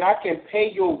come and I can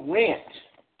pay your rent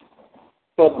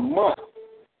for the month.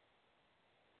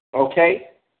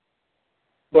 Okay?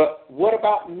 But what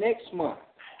about next month?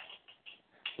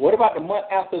 What about the month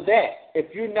after that?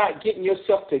 If you're not getting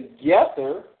yourself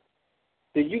together,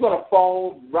 then you're going to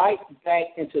fall right back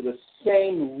into the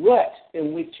same rut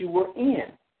in which you were in.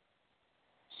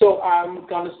 So I'm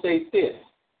going to say this.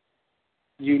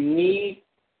 You need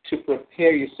to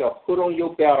prepare yourself. Put on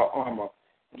your battle armor.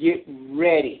 Get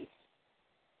ready.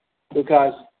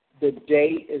 Because the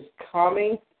day is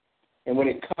coming, and when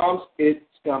it comes, it's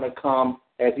going to come,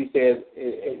 as He says,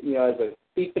 as a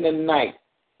thief in the night.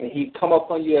 And He come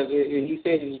upon you, and He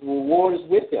says His reward is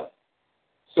with Him.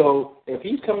 So if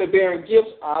He's coming bearing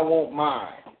gifts, I won't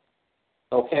mind.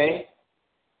 Okay?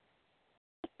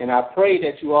 And I pray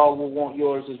that you all will want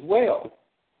yours as well.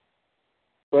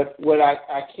 But what I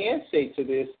can say to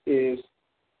this is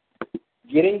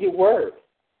get in your word.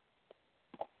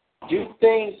 Do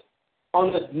things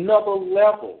on another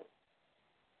level.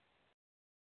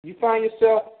 You find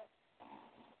yourself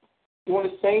doing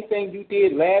the same thing you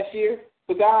did last year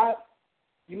for God,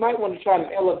 you might want to try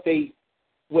to elevate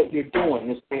what you're doing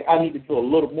and say, I need to do a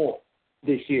little more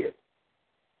this year.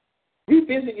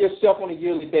 Revisit yourself on a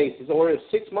yearly basis or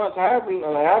 6 months,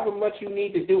 however much you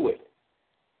need to do it.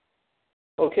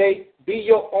 Okay? Be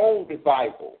your own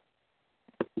revival.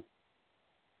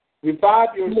 Revive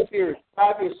your spirit.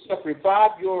 Revive yourself.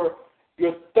 Revive your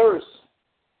thirst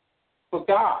for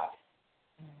God.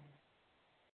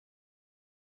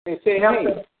 And say, hey,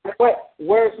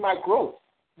 where's my growth?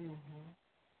 Mm-hmm.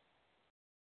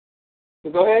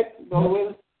 So go ahead. Go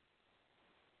ahead.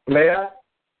 May I?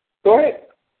 Go ahead.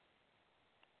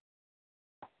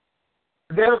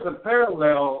 There's a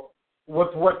parallel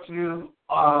with what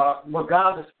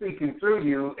God is speaking through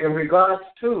you in regards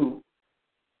to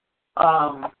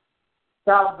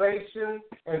salvation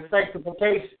and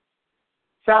sanctification.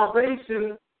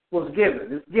 Salvation was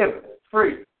given. It's given. It's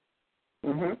free.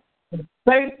 Mm-hmm.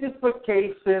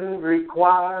 Sanctification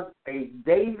requires a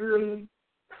daily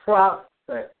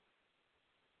process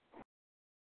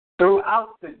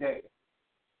throughout the day.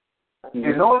 Mm-hmm.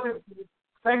 In order to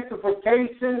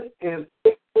sanctification is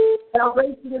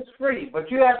salvation is free, but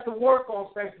you have to work on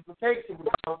sanctification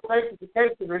because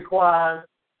sanctification requires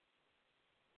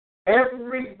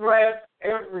every breath,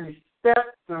 every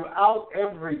step throughout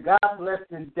every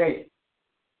God-blessed day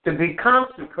to be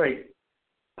consecrated.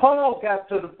 Paul got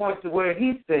to the point to where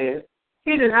he said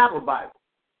he didn't have a Bible,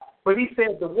 but he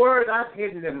said, the word I've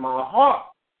hidden in my heart,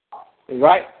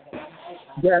 Right.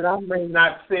 that I may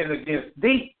not sin against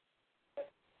thee.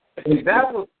 And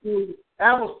that was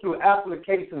through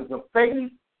applications of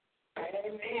faith.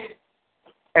 Amen.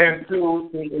 And through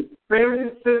the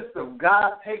experiences of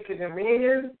God taking him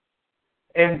in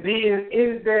and being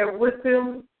in there with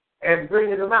him and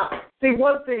bringing him out. See,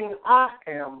 one thing I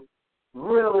am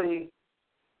really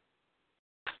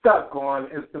stuck on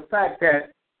is the fact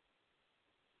that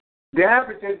the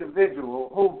average individual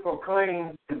who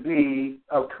proclaims to be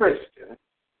a Christian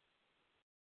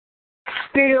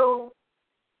still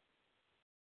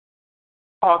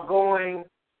are going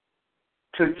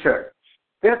to church.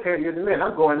 They'll tell you in a minute,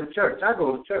 I'm going to church. I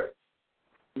go to church.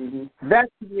 Mm-hmm. That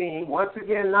to me, once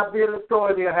again, not being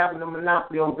authority or having a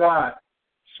monopoly on God,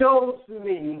 shows to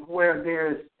me where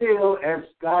there is still, as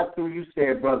God through you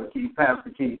said, Brother Keith,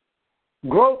 Pastor Keith,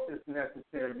 growth is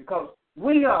necessary because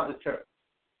we are the church.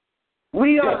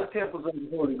 We are the temples of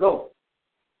the Holy Ghost.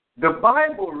 The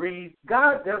Bible reads,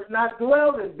 God does not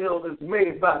dwell in buildings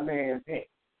made by man's hand.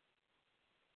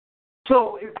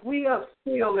 So if we are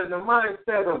still in the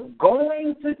mindset of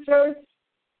going to church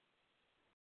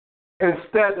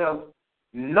instead of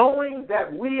knowing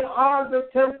that we are the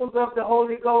temples of the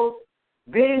Holy Ghost,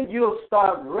 then you'll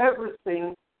start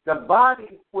reverencing the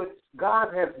body which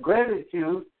God has granted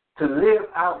you to live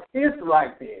out his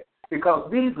life in, because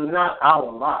these are not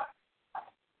our lives.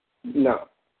 No,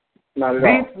 not at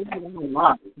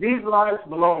all. These lives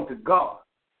belong to God.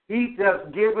 He's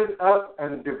just given us a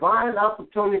divine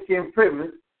opportunity and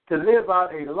privilege to live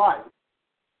out a life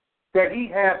that he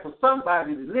had for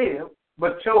somebody to live,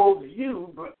 but chose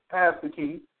you, Pastor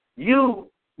Keith, you,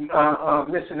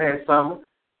 Missionary Summer,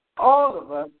 all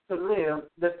of us to live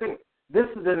the thing. This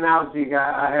is the analogy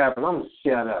I have, and I'm going to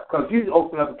shut up, because you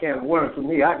open up a can of worms for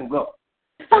me, I can go.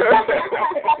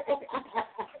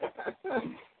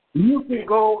 You can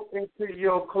go into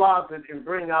your closet and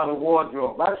bring out a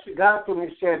wardrobe. God told me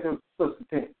to share this with Sister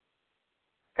Tim.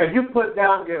 And you put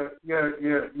down your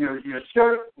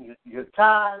shirt, your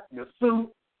tie, your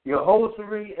suit, your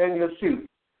hosiery, and your shoes.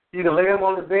 You can lay them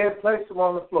on the bed, place them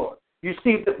on the floor. You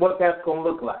see what that's going to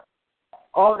look like.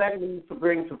 All that needs to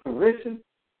bring to fruition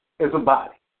is a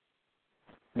body.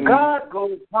 Mm-hmm. God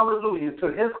goes, hallelujah, to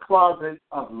his closet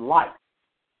of life.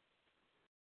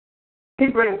 He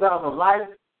brings out a life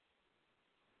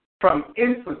from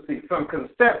infancy, from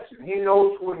conception. He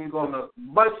knows when you're going to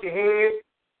bust your head,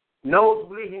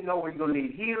 nosebleed. He knows where you're going to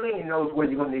need healing. He knows where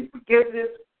you're going to need forgiveness.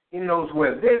 He knows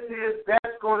where this is,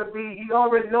 that's going to be. He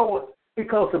already knows it,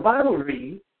 because the Bible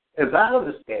reads, as I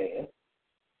understand,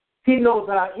 he knows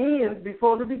our end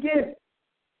before the beginning.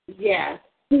 Yes.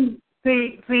 See,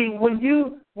 when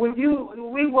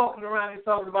we walking around and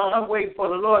talking about I'm waiting for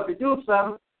the Lord to do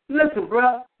something, listen,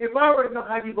 bro, if I already know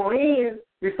how you're going to end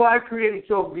before I created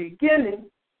your beginning,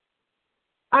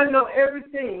 I know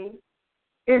everything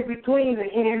in between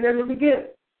the end and the beginning.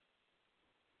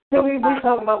 So we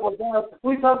talking about what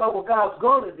God's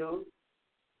going to do.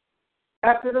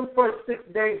 After the first 6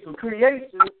 days of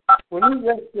creation, when he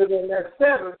rested in that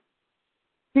seventh,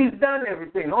 he's done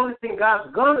everything. The only thing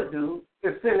God's going to do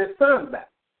is send his son back.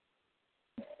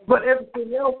 But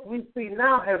everything else we see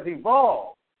now has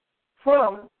evolved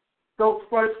from those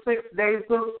first 6 days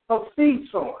of seed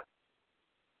sowing.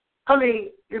 I mean,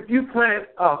 if you plant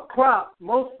a crop,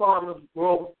 most farmers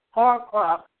grow hard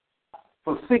crops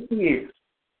for 6 years.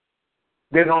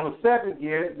 Then on the 7th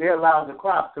year, they allow the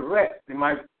crop to rest. They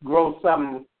might grow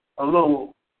something a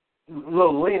little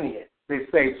lenient, they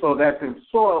say, so that the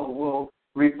soil will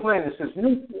replenish its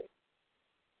nutrients.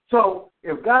 So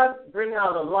if God brings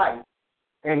out a life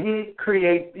and he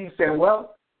said,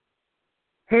 well,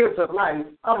 here's a life,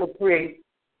 I'm going to create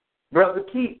Brother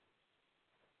Keith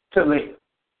to live.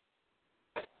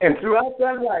 And throughout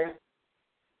that life,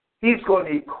 he's going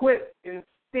to equip,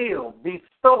 instill,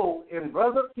 bestow in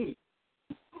Brother Keith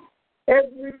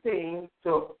everything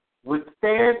to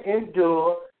withstand,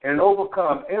 endure, and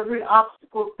overcome every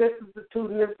obstacle,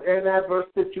 vicissitudinous, and adverse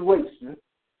situation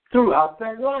throughout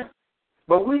that life.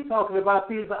 But we're talking about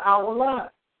these are our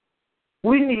lives.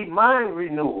 We need mind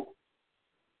renewal.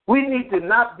 We need to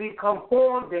not be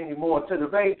conformed anymore to the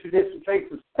vain tradition,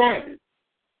 traits, and standards.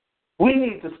 We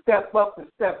need to step up and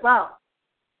step out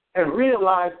and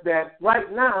realize that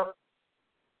right now,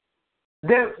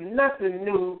 there's nothing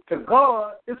new to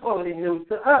God. It's only new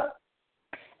to us.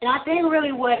 And I think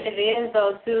really what it is,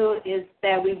 though, too, is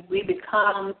that we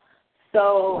become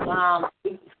so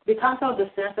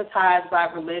desensitized by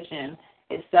religion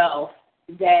itself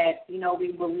that,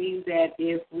 we believe that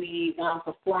if we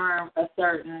perform a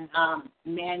certain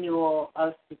manual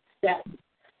of steps,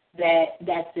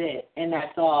 that's it and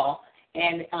that's all.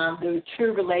 And the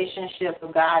true relationship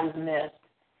with God is missed,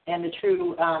 and the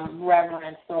true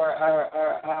reverence or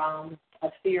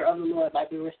a fear of the Lord,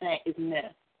 like we were saying, is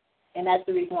missed. And that's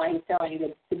the reason why he's telling you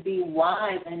to be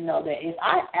wise and know that if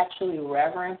I actually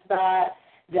reverence God,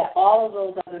 that all of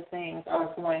those other things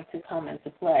are going to come into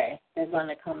play. They're going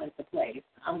to come into place.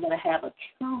 I'm going to have a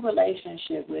true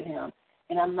relationship with him,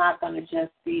 and I'm not going to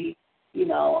just be,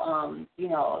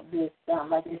 this,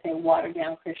 like they say, watered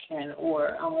down Christian,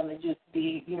 or I'm going to just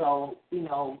be, going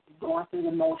through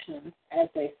the motions, as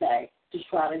they say, to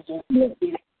try to just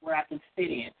be where I can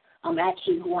fit in. I'm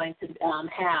actually going to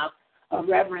have a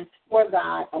reverence for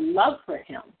God, a love for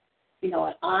him,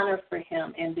 an honor for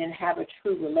him, and then have a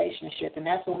true relationship. And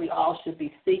that's what we all should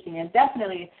be seeking. And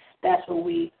definitely that's what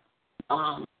we,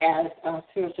 as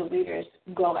spiritual leaders,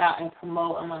 go out and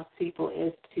promote amongst people,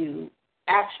 is to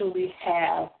actually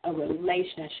have a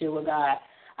relationship with God.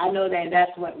 I know that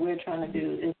that's what we're trying to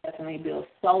do, is definitely build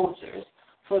soldiers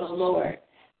for the Lord.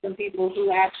 Some people who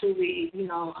actually,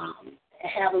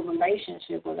 have a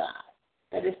relationship with God.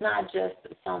 That it's not just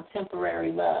some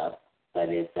temporary love, but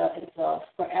it's a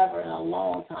forever and a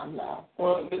long time love.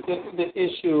 Well, the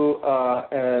issue,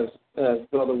 as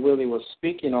Brother Willie was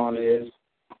speaking on, is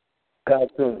that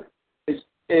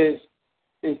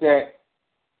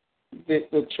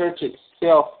the church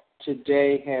itself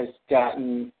today has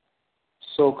gotten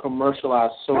so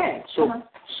commercialized,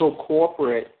 so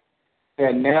corporate,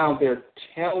 that now they're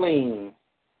telling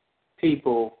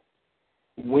people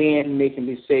when they can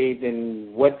be saved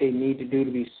and what they need to do to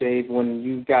be saved, when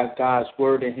you've got God's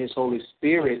Word and his Holy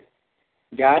Spirit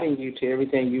guiding you to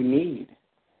everything you need.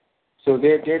 So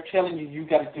they're telling you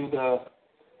got to do the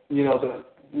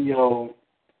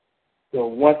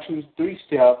 1, 2, 3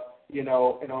 step, in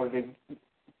order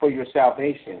for your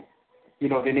salvation.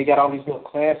 Then they got all these little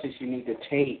classes you need to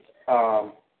take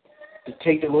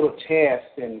the little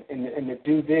test and to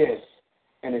do this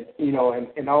and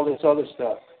all this other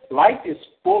stuff. Life is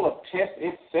full of tests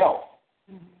itself.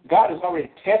 God is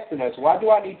already testing us. Why do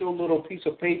I need a little piece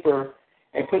of paper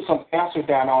and put some answer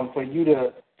down on for you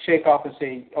to check off and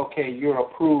say, okay, you're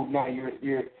approved now.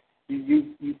 You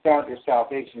found your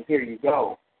salvation. Here you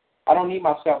go. I don't need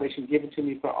my salvation given to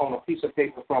me on a piece of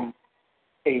paper from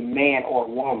a man or a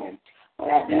woman.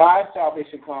 My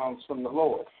salvation comes from the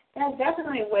Lord. That's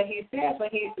definitely what he says when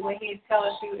he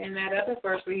tells you in that other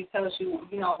verse where he tells you,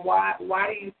 why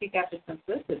do you seek after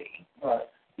simplicity? Right.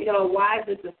 Why is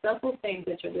it the simple things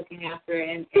that you're looking after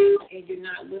and you're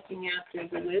not looking after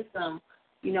the wisdom,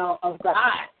 of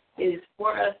God? It is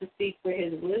for us to seek for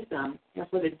his wisdom and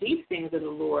for the deep things of the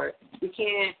Lord.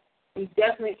 We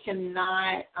definitely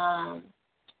cannot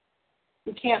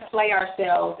we can't play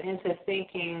ourselves into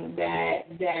thinking that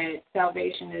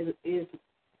salvation is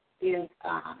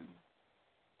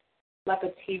like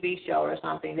a TV show or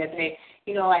something, that they,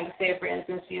 like say for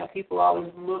instance, people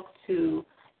always look to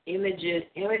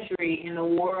imagery in the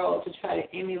world to try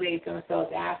to emulate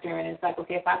themselves after, and it's like,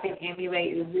 okay, if I can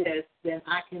emulate this, then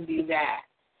I can do that.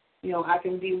 I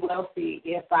can be wealthy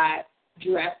if I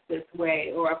dress this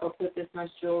way, or if I put this much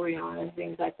jewelry on and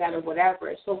things like that, or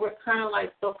whatever. So we're kind of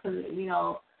like so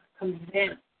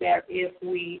convinced that if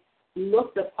we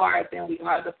look the part, then we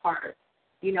are the part.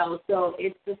 So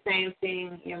it's the same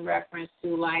thing in reference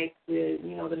to like the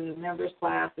new members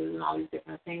classes and all these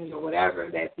different things or whatever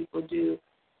that people do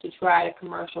to try to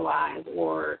commercialize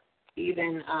or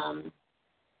even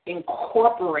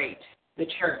incorporate the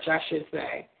church, I should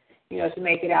say, to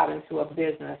make it out into a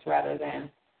business rather than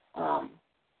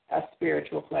a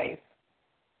spiritual place.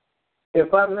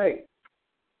 If I may.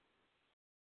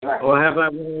 Sure. Or have I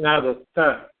run out of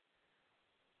time?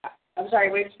 I'm sorry,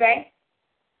 what did you say?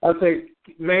 I say,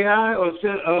 may I, or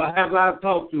have I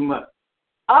talked too much?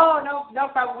 Oh, no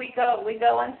problem. We go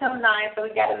until 9, so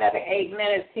we got another 8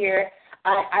 minutes here.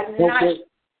 I'm not.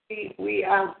 Okay.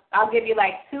 I'll give you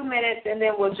like 2 minutes, and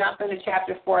then we'll jump into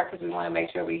chapter 4 because we want to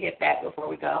make sure we hit that before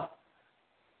we go.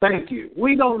 Thank you.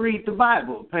 We don't read the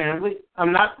Bible, apparently.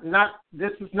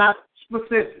 This is not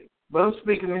specific, but I'm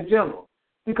speaking in general.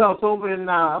 Because over in,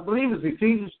 I believe it's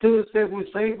Ephesians 2, it says we're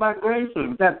saved by grace, or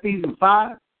is that Ephesians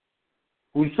 5?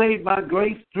 We're saved by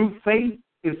grace through faith.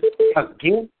 It's a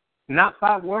gift, not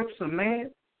by works of man.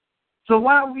 So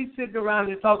why are we sitting around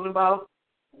here talking about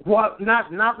what, not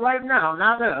right now,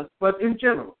 not us, but in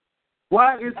general?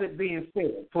 Why is it being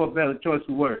said, for a better choice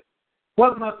of words?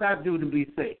 What must I do to be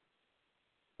saved?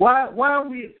 Why are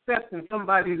we accepting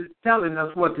somebody telling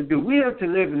us what to do? We have to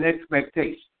live in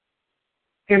expectation.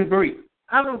 In brief,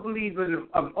 I don't believe in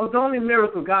the only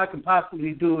miracle God can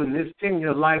possibly do in this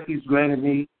 10-year life He's granted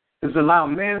me is allow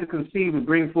man to conceive and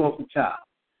bring forth a child.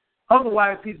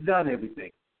 Otherwise, He's done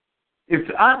everything. If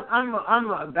I'm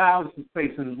a dialysis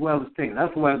patient as well as taking.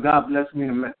 That's why God blessed me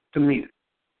to meet it.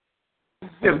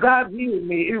 If God healed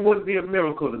me, it wouldn't be a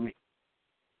miracle to me.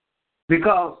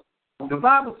 Because the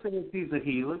Bible says He's a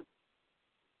healer.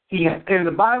 In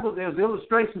the Bible, there's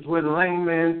illustrations where the lame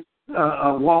man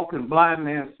walk and blind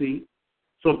man see.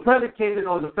 So predicated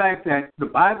on the fact that the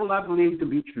Bible I believe to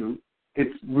be true, it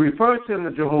refers to Him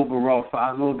as Jehovah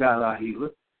Rapha, Lord God our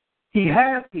healer. He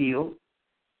has healed.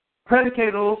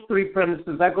 Predicated on those three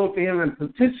premises, I go to Him and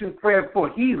petition prayer for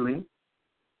healing.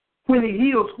 When He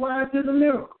heals, why is it a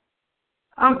miracle?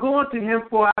 I'm going to Him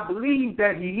for I believe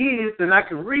that He is, and I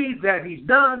can read that He's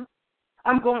done.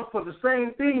 I'm going for the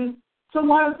same thing, so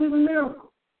why is it a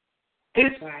miracle?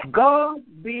 It's God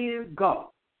being God.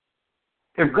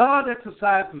 If God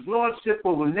exercises lordship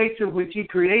over nature which He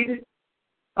created,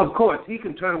 of course, He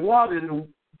can turn water into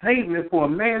pavement for a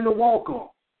man to walk on.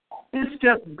 It's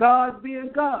just God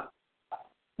being God.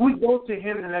 We go to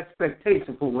Him in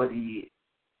expectation for what He is.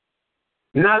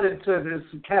 Not into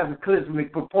this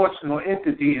cataclysmic proportional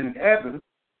entity in heaven,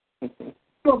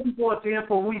 but we go to Him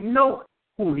for we know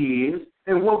who He is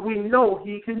and what we know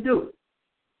He can do.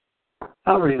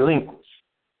 I relinquish.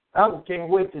 I can't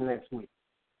wait till next week.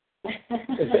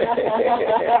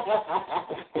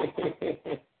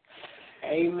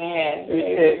 Amen.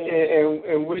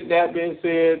 And with that being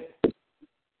said,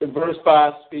 the verse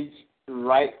 5 speaks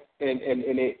right, and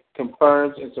it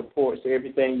confirms and supports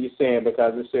everything you're saying,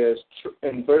 because it says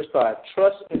in verse 5,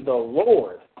 trust in the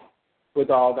Lord with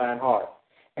all thine heart,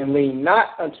 and lean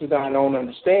not unto thine own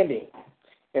understanding.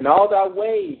 In all thy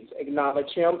ways acknowledge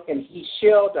Him, and He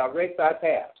shall direct thy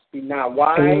paths. Be not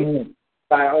wise in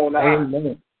thy own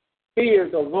eyes. Fear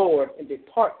the Lord and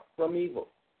depart from evil.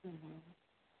 Mm-hmm.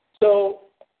 So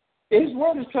His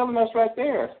word is telling us right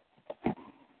there,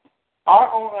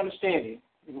 our own understanding,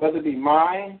 whether it be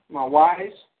mine, my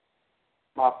wife's,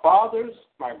 my father's,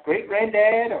 my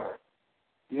great-granddad, or,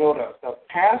 the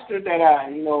pastor that I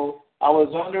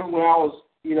was under when I was,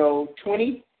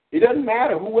 20, it doesn't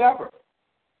matter, whoever.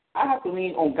 I have to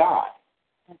lean on God.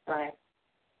 That's right.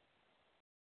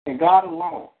 And God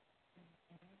alone.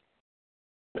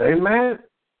 Amen.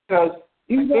 Because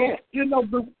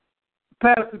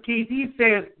Pastor Keith, he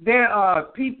says there are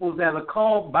people that are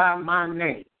called by my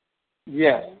name.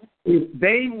 Yes. If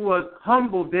they would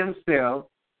humble themselves,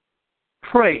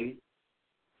 pray,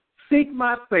 seek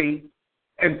my face,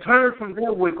 and turn from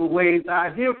their wicked ways,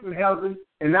 I hear from heaven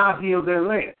and I'll heal their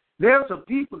land. There's a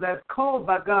people that's called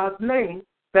by God's name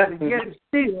that are getting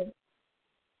still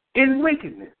in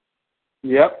wickedness.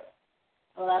 Yep.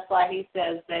 Well, that's why He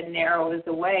says that narrow is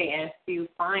the way and few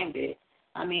find it.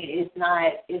 I mean, it's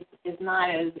not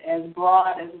as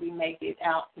broad as we make it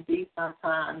out to be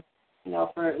sometimes.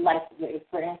 For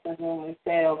instance, when we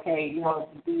say, okay,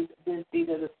 these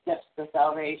are the steps to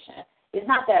salvation. It's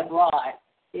not that broad.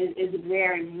 It's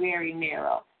very, very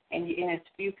narrow, and it's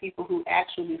few people who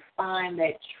actually find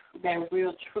that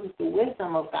real truth, the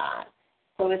wisdom of God.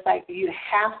 So it's like you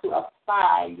have to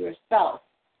apply yourself.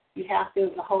 You have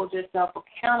to hold yourself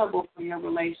accountable for your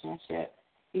relationship.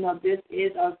 This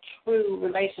is a true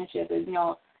relationship.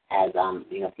 As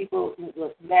people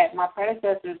that my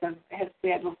predecessors have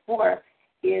said before,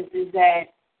 is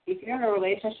that if you're in a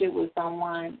relationship with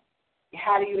someone,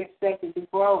 how do you expect it to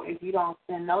grow if you don't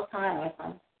spend no time with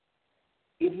them?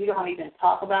 If you don't even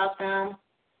talk about them,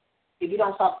 if you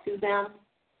don't talk to them,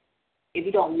 if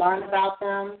you don't learn about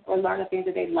them or learn the things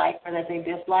that they like or that they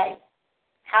dislike,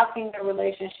 how can the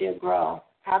relationship grow?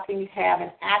 How can you have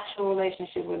an actual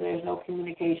relationship where there's no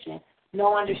communication,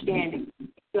 no understanding?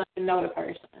 You have to know the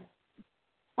person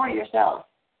for yourself.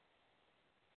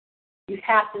 You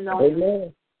have to know.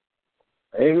 Amen.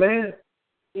 Amen.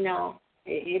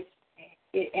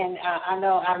 And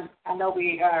I know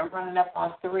we are running up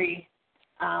on 3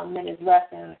 minutes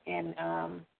left in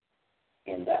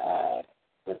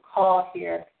the call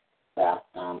here. But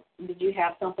did you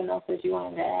have something else that you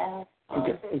wanted to add?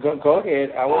 Go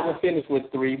ahead. I wasn't finished with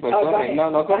 3, but go ahead.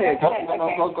 No, go ahead.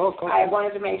 Go. I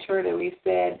wanted to make sure that we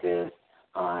said this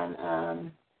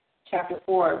on chapter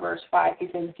 4, verse 5. He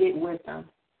says, get wisdom,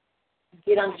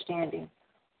 get understanding,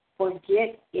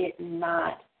 forget it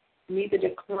not, neither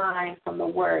decline from the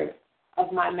word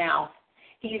of my mouth.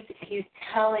 He's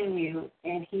telling you,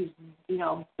 and he's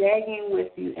begging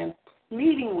with you and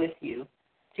pleading with you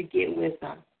to get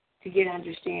wisdom, to get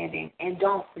understanding, and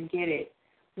don't forget it.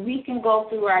 We can go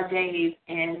through our days,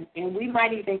 and we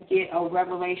might even get a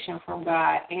revelation from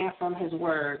God and from His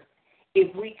Word,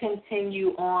 if we continue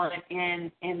on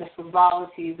in the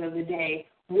frivolities of the day,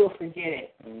 we'll forget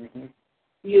it. Mm-hmm.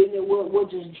 We'll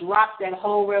just drop that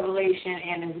whole revelation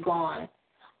and it's gone.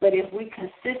 But if we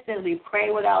consistently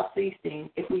pray without ceasing,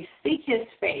 if we seek His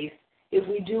face, if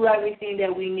we do everything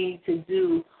that we need to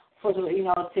do for the,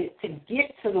 to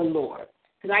get to the Lord,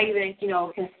 because I even,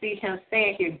 can see Him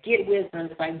saying here, get wisdom.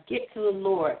 If I get to the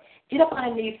Lord, get up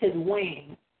underneath His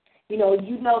wing. You know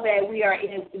that we are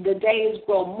in the days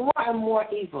grow more and more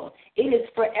evil. It is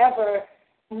forever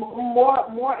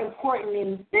more important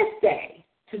in this day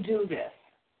to do this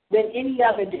than any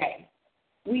other day.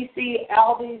 We see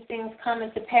all these things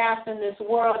coming to pass in this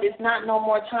world. It's not no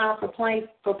more time for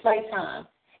playtime.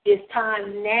 It's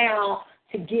time now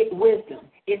to get wisdom.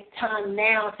 It's time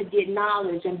now to get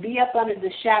knowledge and be up under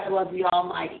the shadow of the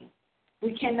Almighty.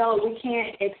 We can't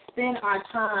expend our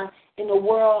time in the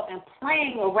world and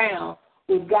playing around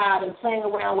with God and playing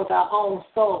around with our own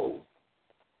souls.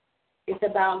 It's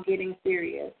about getting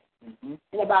serious. Mm-hmm.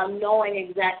 And about knowing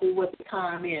exactly what the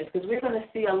time is, because we're going to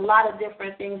see a lot of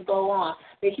different things go on.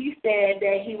 But He said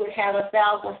that He would have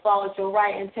 1,000 fall at your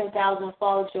right and 10,000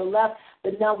 fall at your left,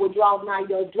 but none will draw nigh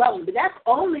your dwelling. But that's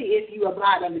only if you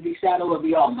abide under the shadow of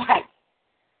the Almighty.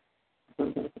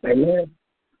 Amen.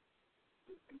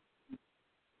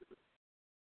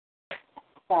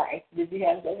 Sorry, did you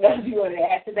have something else you want to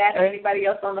add to that? Or anybody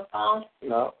else on the phone?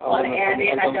 No. Want to add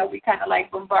in? I know we kind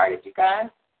of bombarded you guys.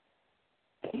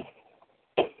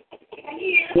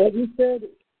 What you said?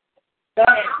 Go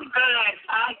ahead.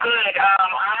 I'm good. I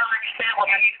already said what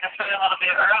I needed to say a little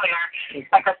bit earlier.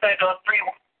 Like I said, those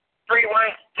three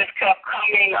words just kept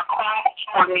coming across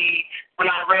for me when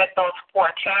I read those 4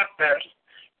 chapters.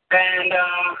 And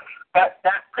that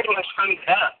pretty much sums it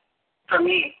up for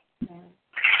me.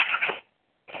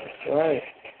 Right.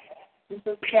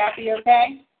 Mrs. Kathy,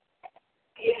 okay?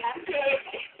 Yeah, I'm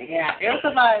good. Yeah, there's a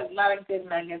lot of good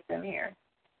nuggets in here.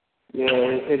 Yeah,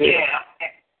 it is.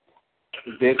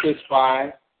 Yeah. This is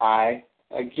why I,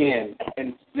 again,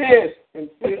 insist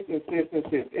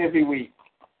every week.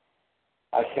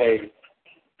 I say,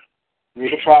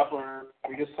 read a proverb,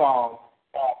 read a psalm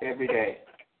every day.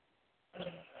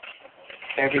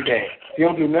 Every day. If you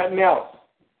don't do nothing else,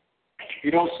 if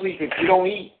you don't sleep, if you don't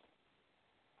eat,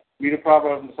 read a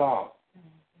proverb and psalm.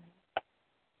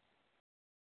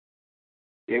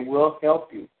 It will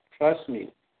help you. Trust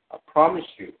me. I promise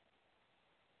you.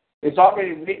 It's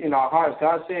already written in our hearts.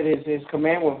 God said His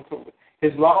command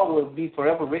His law will be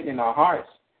forever written in our hearts.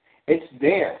 It's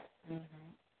there. Mm-hmm.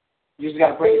 You just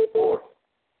got to bring it forth.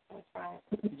 That's right.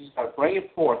 You just got to bring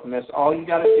it forth, and that's all you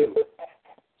got to do.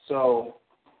 So,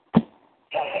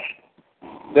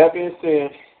 that being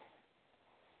said,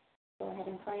 go ahead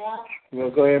and pray out. We'll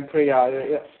go ahead and pray out.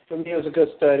 For me, it was a good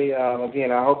study.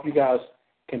 Again, I hope you guys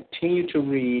continue to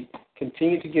read,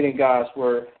 continue to get in God's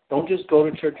Word. Don't just go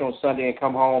to church on Sunday and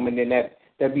come home and then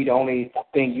that be the only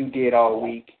thing you did all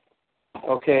week.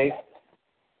 Okay?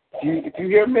 If you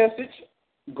hear a message,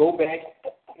 go back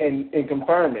and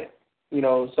confirm it.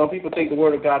 Some people take the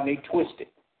Word of God and they twist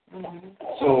it. Mm-hmm.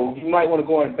 So you might want to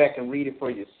go back and read it for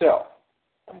yourself.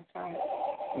 Okay.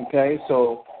 Okay?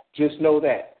 So just know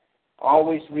that.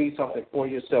 Always read something for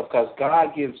yourself, because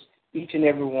God gives each and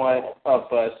every one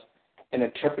of us an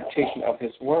interpretation of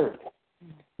His Word.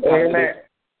 Amen.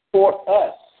 For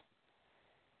us.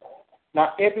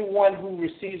 Now, everyone who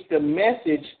receives the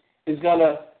message is going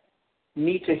to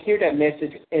need to hear that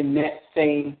message in that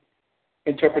same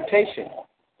interpretation.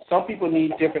 Some people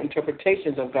need different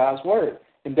interpretations of God's Word,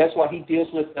 and that's why He deals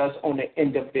with us on an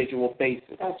individual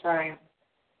basis. That's right.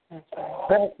 That's right.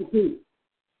 Pastor Pete.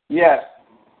 Yes.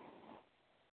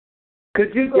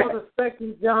 Could you go to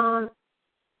 2 John?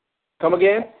 Come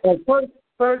again?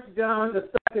 First John, the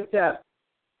 2nd chapter.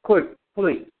 Quick,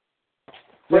 please.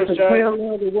 First John.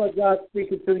 Tell me what God's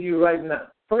speaking to you right now.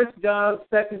 1 John,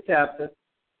 2nd chapter,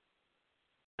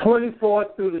 24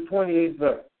 through the 28th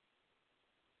verse.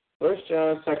 1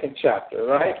 John, 2nd chapter,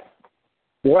 right?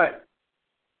 Right.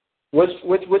 Which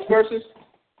verses?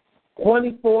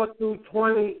 24 through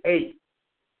 28.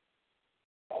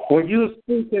 When you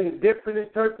speak in different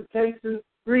interpretations,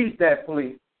 read that,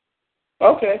 please.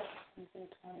 Okay.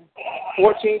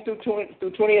 14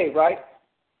 through 28, right?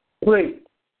 Please.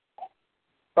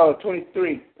 Oh,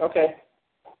 23. Okay.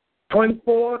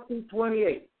 24 through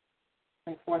 28.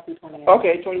 24 through 28.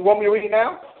 Okay. You want me to read it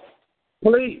now?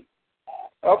 Please.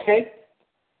 Okay.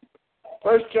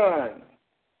 1 John,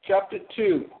 chapter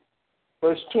 2,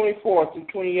 verse 24 through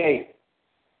 28.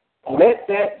 Let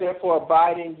that therefore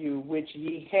abide in you which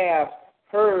ye have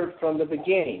heard from the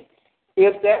beginning.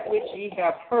 If that which ye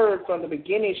have heard from the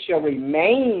beginning shall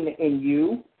remain in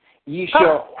you, Ye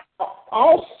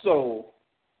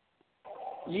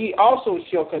also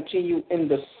shall continue in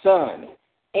the Son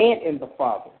and in the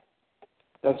Father.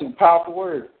 That's a powerful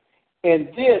word. And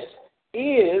this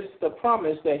is the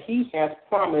promise that he hath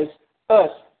promised us,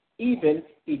 even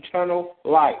eternal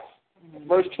life.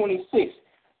 Verse 26,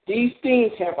 these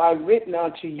things have I written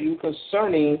unto you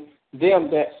concerning them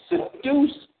that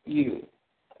seduce you.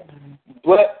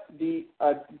 But the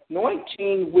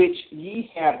anointing which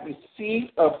ye have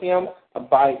received of him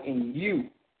abide in you.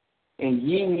 And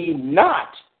ye need not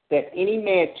that any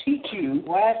man teach you,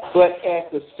 but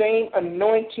as the same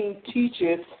anointing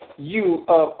teacheth you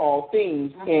of all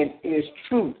things, and is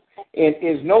truth, and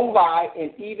is no lie,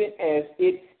 and even as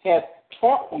it hath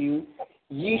taught you,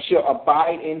 ye shall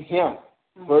abide in him.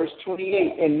 Verse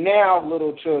 28, and now,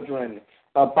 little children,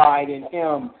 abide in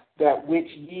him, that which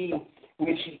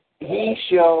he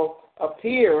shall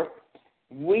appear,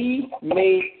 we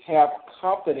may have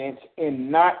confidence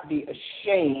and not be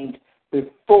ashamed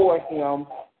before him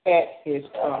at his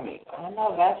coming. I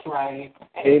know that's right.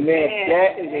 Amen.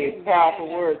 That is a powerful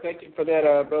word. Thank you for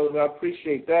that, brothers. I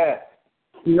appreciate that.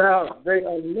 Now, the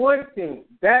anointing,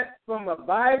 that's from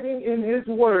abiding in his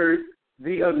word,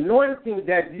 the anointing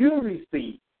that you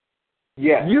receive.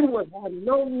 Yes. You will have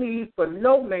no need for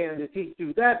no man to teach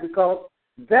you that, because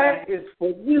that is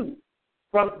for you.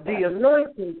 From the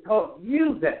anointing taught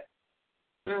you that.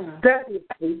 That is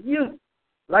for you.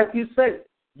 Like you said,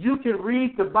 you can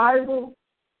read the Bible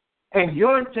and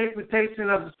your interpretation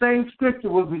of the same scripture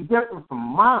will be different from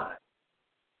mine.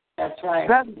 That's right.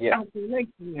 That's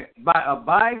confirmation by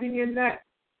abiding in that,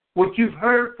 what you've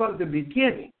heard from the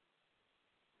beginning.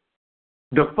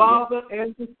 The Father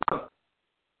and the Son,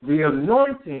 the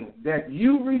anointing that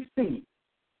you receive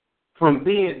from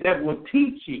being, that will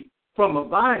teach you from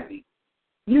abiding,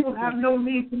 you will have no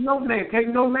need for no man.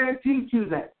 Can't no man teach you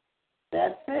that.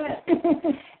 That's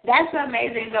it. That's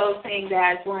amazing, those things that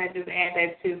I just wanted to add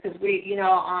that too, because we,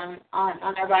 on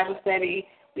our Bible study,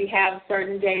 we have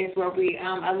certain days where we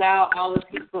allow all the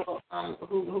people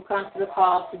who come to the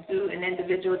call to do an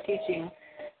individual teaching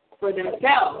for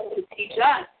themselves, to teach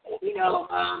us,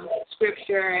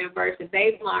 scripture and verse that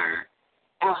they've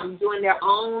learned, doing their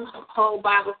own whole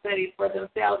Bible study for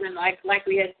themselves. And like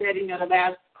we had said, the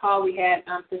last call we had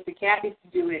Sister Kathy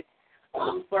to do it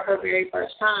for her very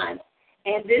first time.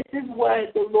 And this is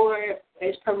what the Lord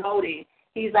is promoting.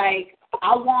 He's like,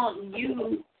 I want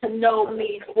you to know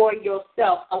me for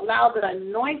yourself. Allow the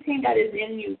anointing that is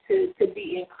in you to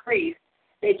be increased,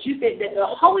 that the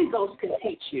Holy Ghost can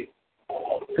teach you.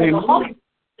 The Holy Ghost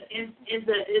is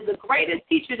the greatest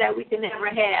teacher that we can ever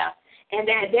have. And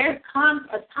that there comes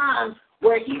a time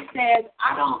where he says,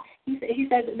 he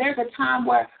says there's a time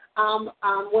where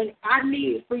when I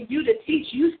need for you to teach,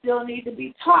 you still need to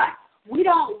be taught. We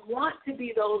don't want to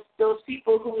be those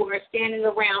people who are standing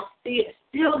around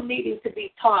still needing to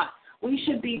be taught. We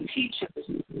should be teachers.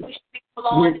 We should be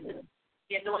flowing into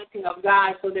the anointing of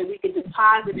God so that we can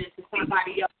deposit it to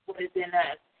somebody else who is in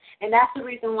us. And that's the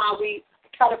reason why we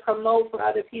try to promote for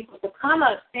other people to come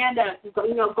up, stand up,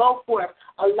 go for it.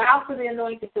 Allow for the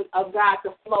anointing of God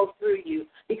to flow through you,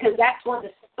 because that's going to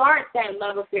start that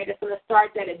love affair. That's going to start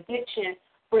that addiction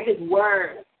for his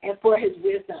word and for his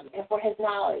wisdom and for his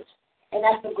knowledge. And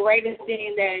that's the greatest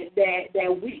thing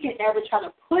that we can ever try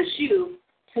to push you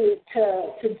to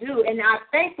do. And I'm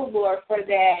thankful, Lord, for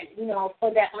that,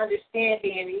 for that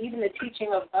understanding and even the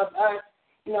teaching of us,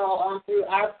 through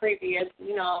our previous,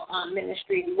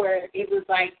 ministry, where it was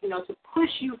like, to push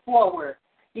you forward,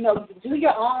 do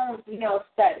your own,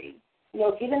 study,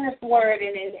 get in this word,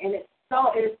 and it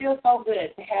feels so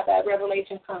good to have that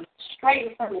revelation come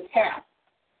straight from the tap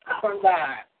from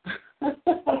God.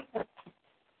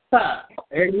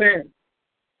 Amen.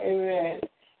 Amen.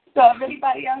 So if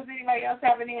anybody else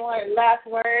have any last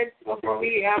words before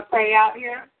we pray out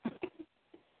here?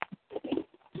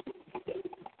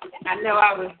 I know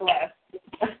I was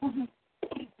blessed.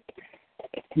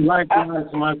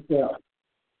 Likewise myself.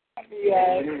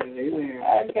 Yes.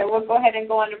 Okay, we'll go ahead and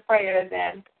go into prayer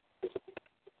then.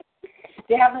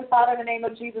 Dear Heavenly Father, in the name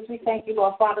of Jesus, we thank you,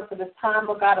 Lord Father, for this time,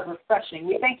 Lord God, of refreshing.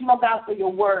 We thank you, Lord God, for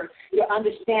your word, your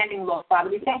understanding, Lord Father.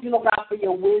 We thank you, Lord God, for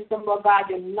your wisdom, Lord God,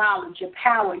 your knowledge, your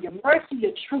power, your mercy,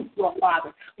 your truth, Lord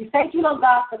Father. We thank you, Lord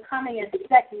God, for coming and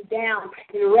stepping down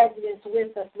in residence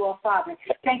with us, Lord Father.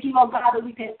 Thank you, Lord God, that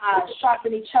we can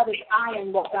sharpen each other's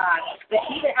iron, Lord God, that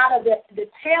even out of the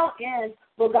tail end,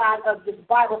 Lord God, of this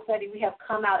Bible study, we have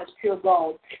come out as pure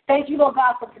gold. Thank you, Lord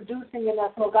God, for producing in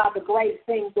us, Lord God, the great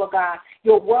things, Lord God,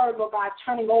 your word, Lord God,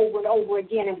 turning over and over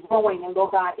again and growing, and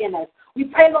Lord God, in us. We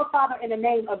pray, Lord Father, in the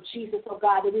name of Jesus, Lord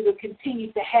God, that we will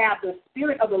continue to have the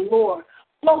Spirit of the Lord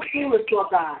flow through us, Lord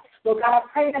God. Lord God, I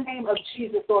pray in the name of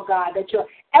Jesus, Lord God, that your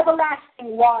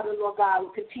everlasting water, Lord God, will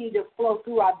continue to flow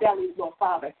through our bellies, Lord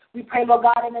Father. We pray, Lord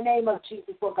God, in the name of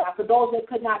Jesus, Lord God, for those that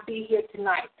could not be here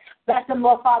tonight. Bless them,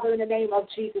 Lord Father, in the name of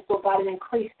Jesus, Lord God, and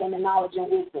increase them in knowledge and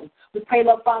wisdom. We pray,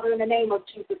 Lord Father, in the name of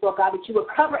Jesus, Lord God, that you will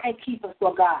cover and keep us,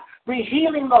 Lord God. Bring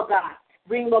healing, Lord God.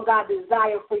 Bring, Lord God,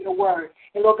 desire for your word.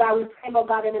 And, Lord God, we pray, Lord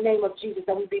God, in the name of Jesus,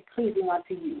 that we be pleasing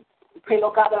unto you. We pray,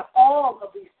 Lord God, that all of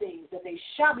these things, that they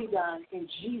shall be done in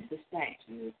Jesus'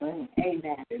 name. Amen.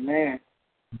 Amen. Amen.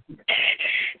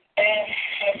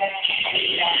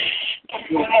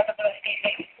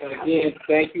 Again,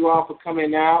 thank you all for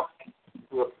coming out.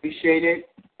 We appreciate it.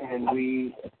 And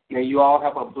may you all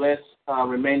have a blessed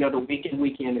remainder of the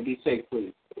weekend, and be safe,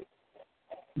 please.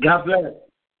 God bless.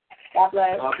 God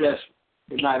bless. God bless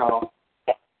you. Good night, all.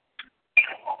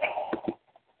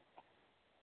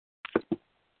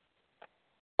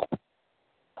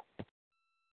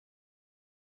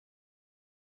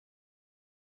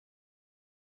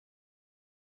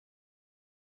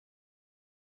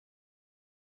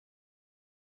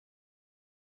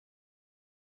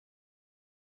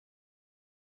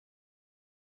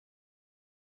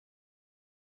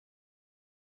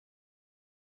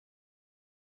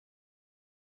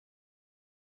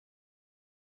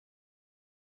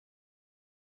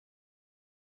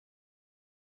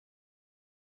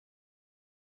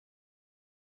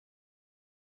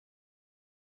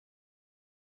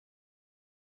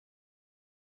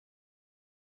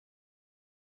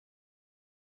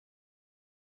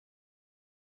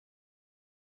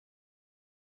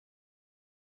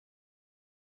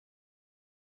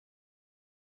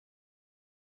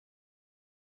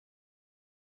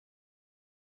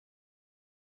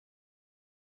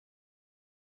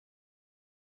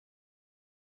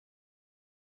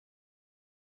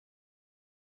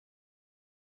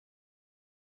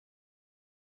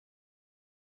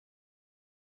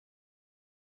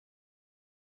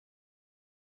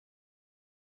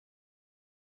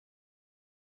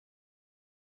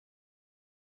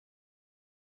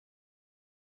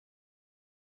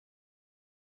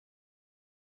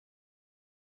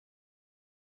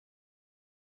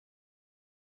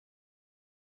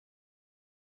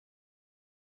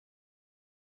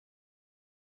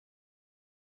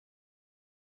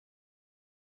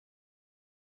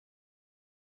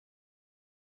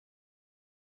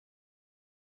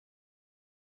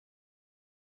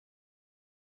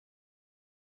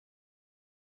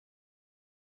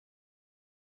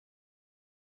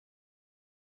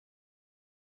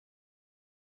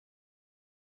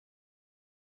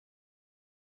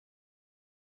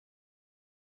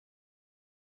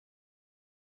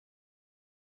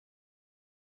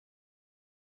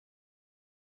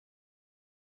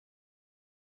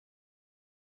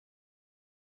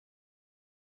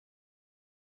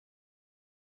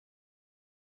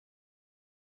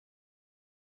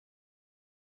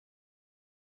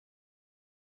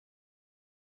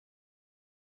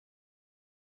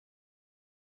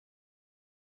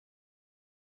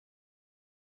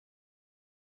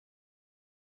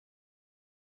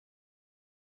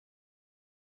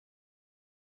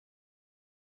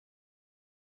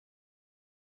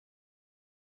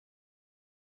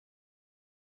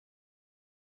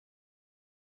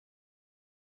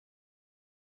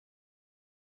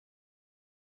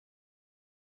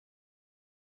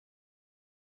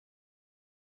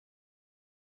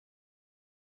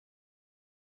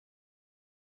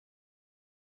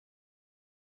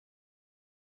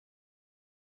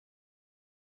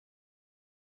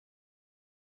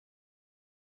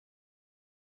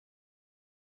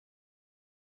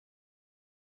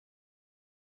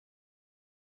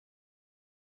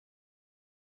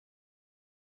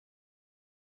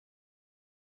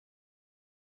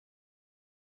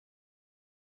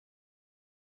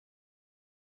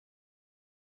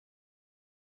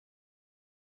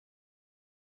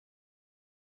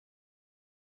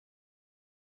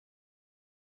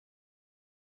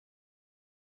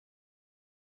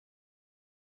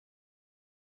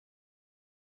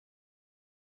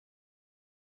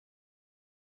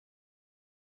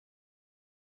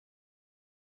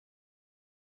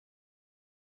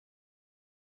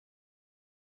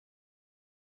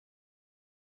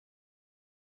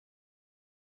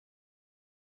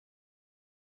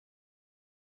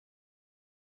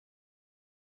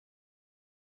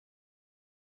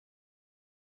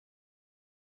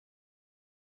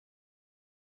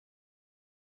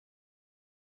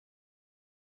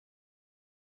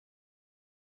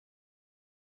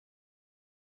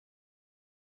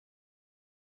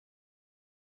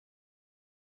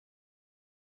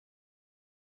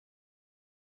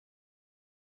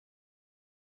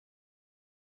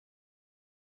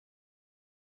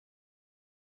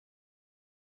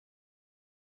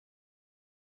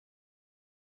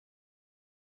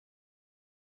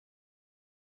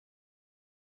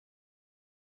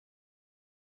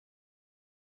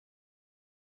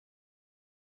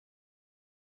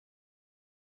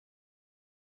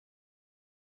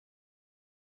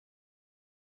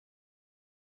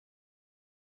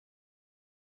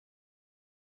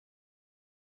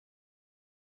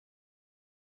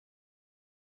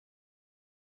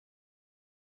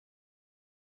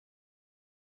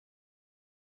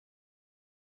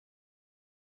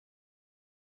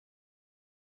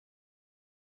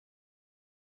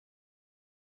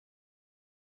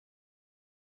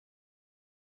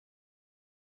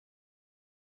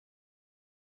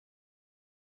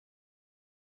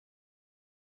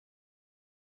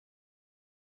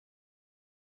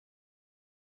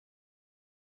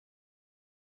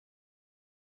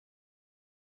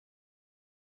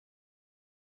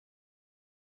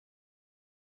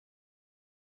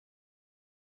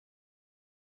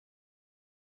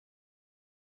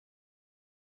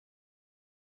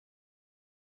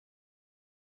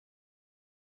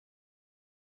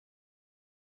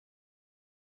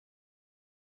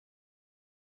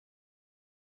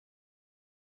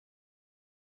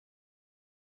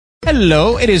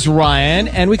 Hello, it is Ryan,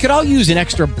 and we could all use an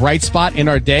extra bright spot in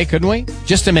our day, couldn't we?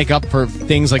 Just to make up for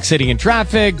things like sitting in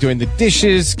traffic, doing the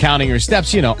dishes, counting your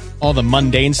steps, you know, all the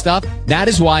mundane stuff. That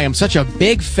is why I'm such a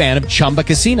big fan of Chumba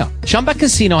Casino. Chumba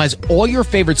Casino has all your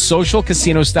favorite social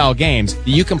casino-style games that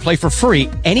you can play for free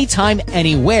anytime,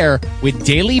 anywhere with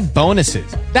daily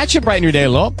bonuses. That should brighten your day a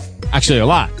little. Actually, a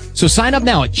lot. So sign up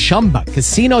now at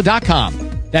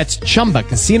ChumbaCasino.com. That's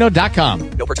ChumbaCasino.com.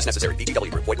 No purchase necessary.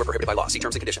 VGW Group. Void where prohibited by law. See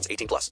terms and conditions. 18+.